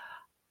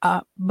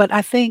 but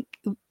I think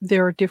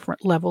there are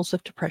different levels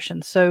of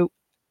depression. So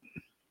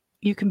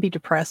you can be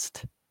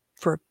depressed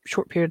for a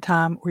short period of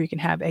time, or you can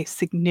have a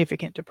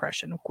significant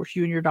depression. Of course,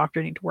 you and your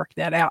doctor need to work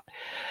that out.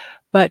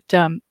 But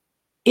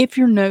if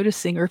you're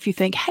noticing, or if you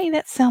think, hey,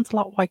 that sounds a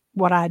lot like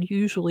what I'd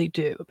usually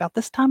do about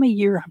this time of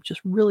year, I'm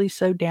just really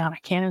so down, I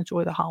can't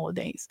enjoy the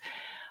holidays.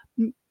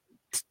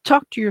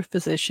 Talk to your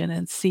physician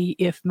and see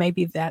if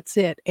maybe that's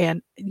it.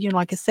 And,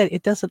 like I said,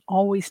 it doesn't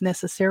always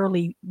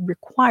necessarily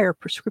require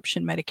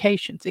prescription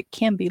medications. It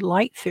can be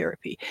light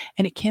therapy,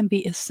 and it can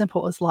be as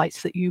simple as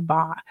lights that you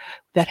buy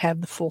that have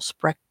the full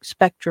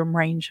spectrum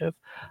range of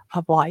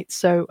lights.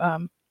 So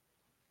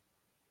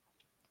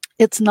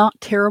it's not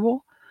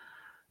terrible.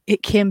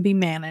 It can be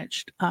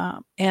managed.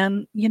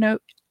 And,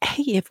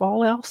 hey, if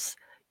all else,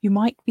 you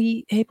might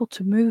be able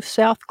to move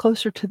south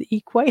closer to the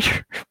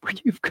equator where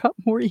you've got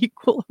more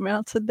equal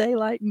amounts of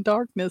daylight and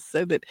darkness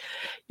so that,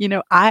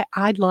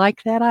 I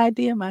like that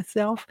idea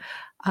myself.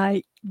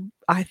 I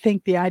I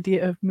think the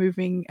idea of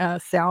moving,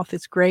 south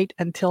is great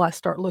until I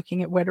start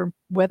looking at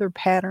weather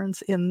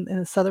patterns in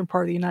the southern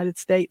part of the United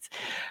States,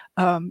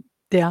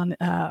 down,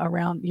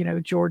 around,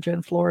 Georgia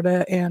and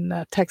Florida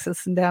and,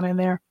 Texas and down in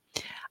there.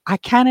 I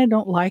kinda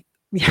don't like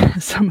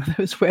some of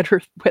those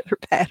weather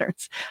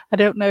patterns. I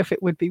don't know if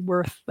it would be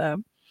worth,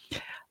 the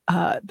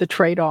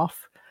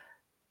trade-off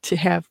to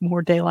have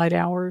more daylight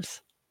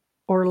hours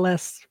or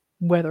less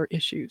weather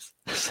issues.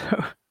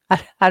 So,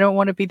 I don't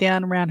wanna be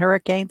down around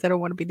hurricanes, I don't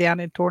wanna be down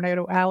in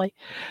Tornado Alley.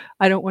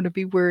 I don't wanna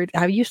be worried.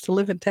 I used to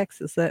live in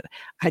Texas that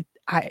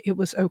it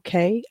was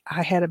okay.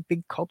 I had a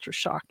big culture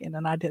shock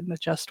and I didn't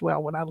adjust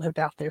well when I lived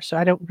out there, so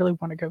I don't really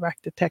wanna go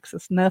back to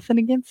Texas. Nothing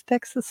against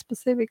Texas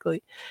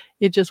specifically.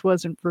 It just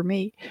wasn't for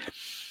me.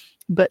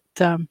 But,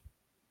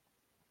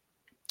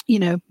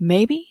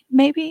 maybe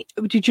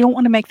you don't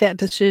wanna make that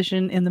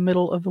decision in the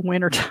middle of the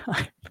winter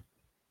time.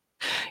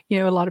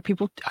 A lot of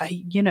people,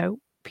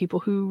 people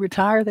who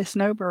retire, they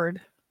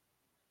snowbird.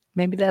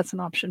 Maybe that's an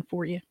option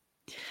for you.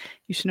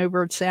 You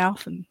snowbird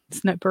south and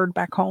snowbird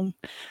back home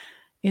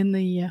in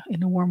the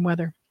warm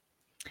weather.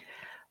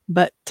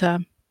 But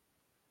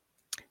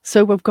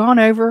so we've gone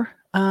over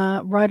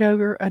right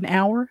over an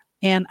hour,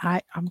 and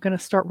I'm going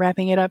to start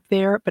wrapping it up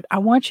there. But I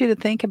want you to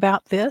think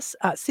about this: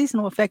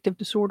 seasonal affective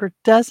disorder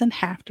doesn't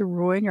have to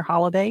ruin your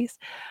holidays.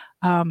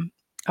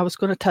 I was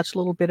going to touch a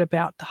little bit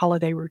about the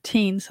holiday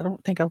routines. I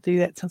don't think I'll do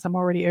that since I'm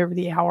already over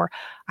the hour.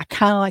 I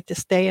kind of like to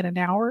stay at an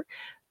hour.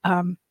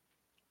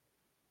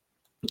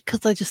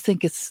 Because I just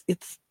think it's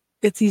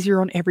easier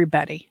on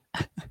everybody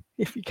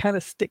if you kind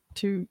of stick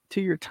to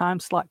your time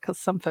slot. Because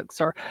some folks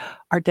are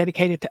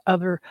dedicated to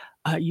other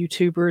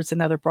YouTubers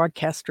and other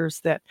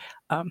broadcasters that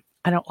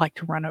I don't like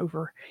to run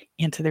over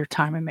into their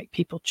time and make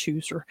people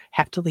choose or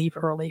have to leave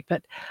early.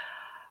 But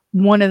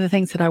one of the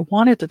things that I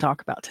wanted to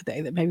talk about today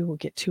that maybe we'll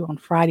get to on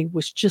Friday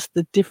was just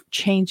the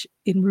change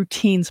in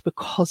routines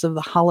because of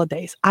the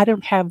holidays. I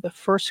don't have the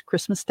first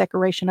Christmas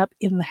decoration up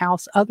in the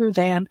house other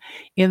than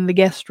in the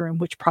guest room,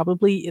 which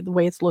probably the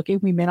way it's looking,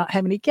 we may not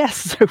have any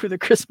guests over the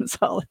Christmas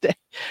holiday.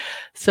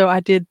 So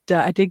I did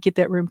get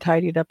that room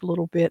tidied up a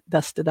little bit,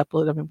 dusted up a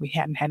little. I mean, we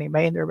hadn't had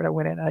anybody in there, but I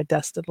went in and I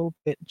dusted a little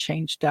bit and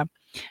changed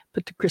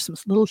put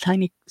the little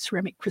tiny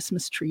ceramic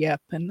Christmas tree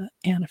up and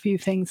a few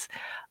things.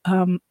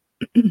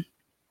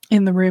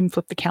 In the room,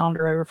 flipped the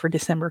calendar over for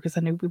December because I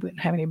knew we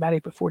wouldn't have anybody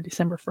before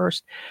December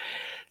 1st.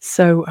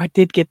 So I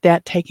did get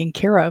that taken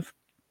care of.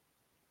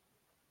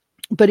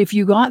 But if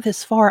you got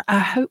this far, I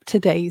hope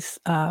today's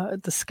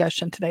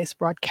discussion, today's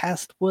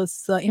broadcast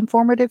was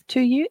informative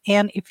to you.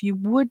 And if you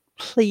would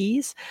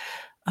please,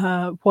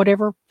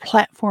 whatever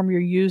platform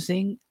you're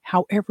using,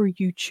 however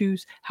you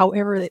choose,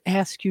 however it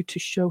asks you to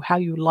show how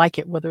you like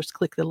it, whether it's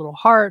click the little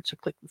hearts or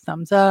click the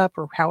thumbs up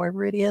or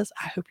however it is,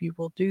 I hope you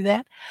will do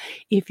that.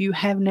 If you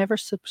have never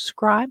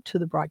subscribed to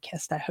the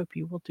broadcast, I hope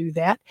you will do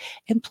that.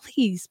 And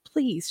please,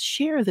 please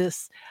share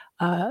this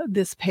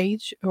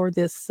page or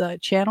this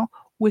channel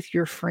with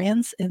your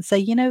friends and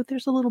say,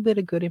 there's a little bit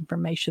of good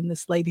information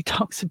this lady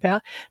talks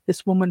about,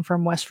 this woman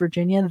from West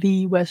Virginia,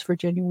 the West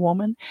Virginia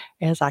woman,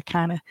 as I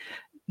kind of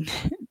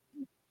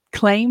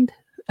claimed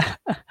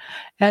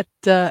at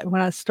when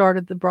I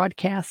started the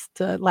broadcast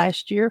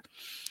last year.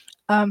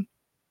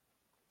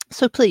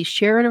 So please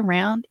share it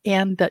around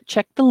and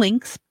check the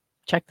links.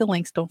 Check the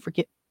links. Don't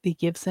forget the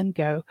Gives and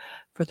Go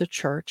for the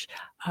church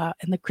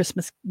and the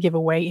Christmas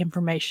giveaway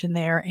information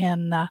there.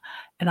 And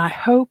I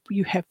hope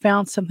you have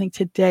found something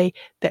today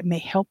that may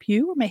help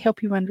you or may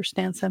help you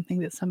understand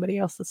something that somebody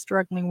else is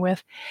struggling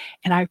with.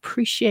 And I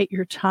appreciate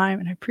your time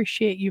and I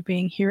appreciate you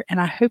being here. And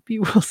I hope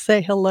you will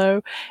say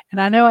hello. And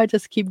I know I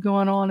just keep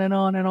going on and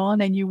on and on,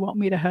 and you want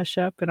me to hush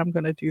up, and I'm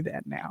going to do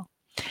that now.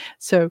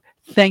 So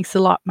thanks a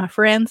lot, my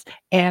friends.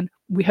 And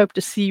we hope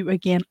to see you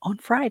again on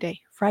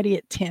Friday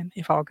at 10,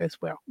 if all goes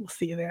well. We'll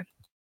see you then.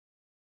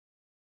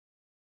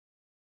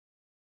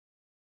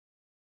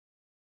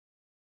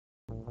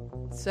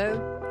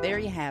 So there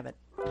you have it.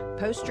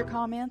 Post your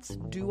comments,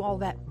 do all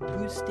that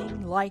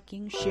boosting,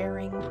 liking,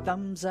 sharing,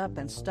 thumbs up,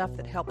 and stuff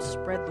that helps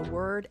spread the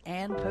word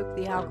and poke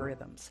the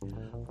algorithms.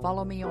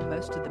 Follow me on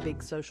most of the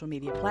big social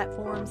media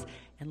platforms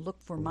and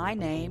look for my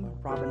name,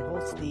 Robin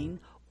Holstein,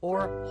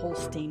 or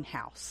Holstein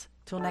House.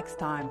 Till next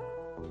time,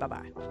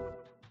 bye-bye.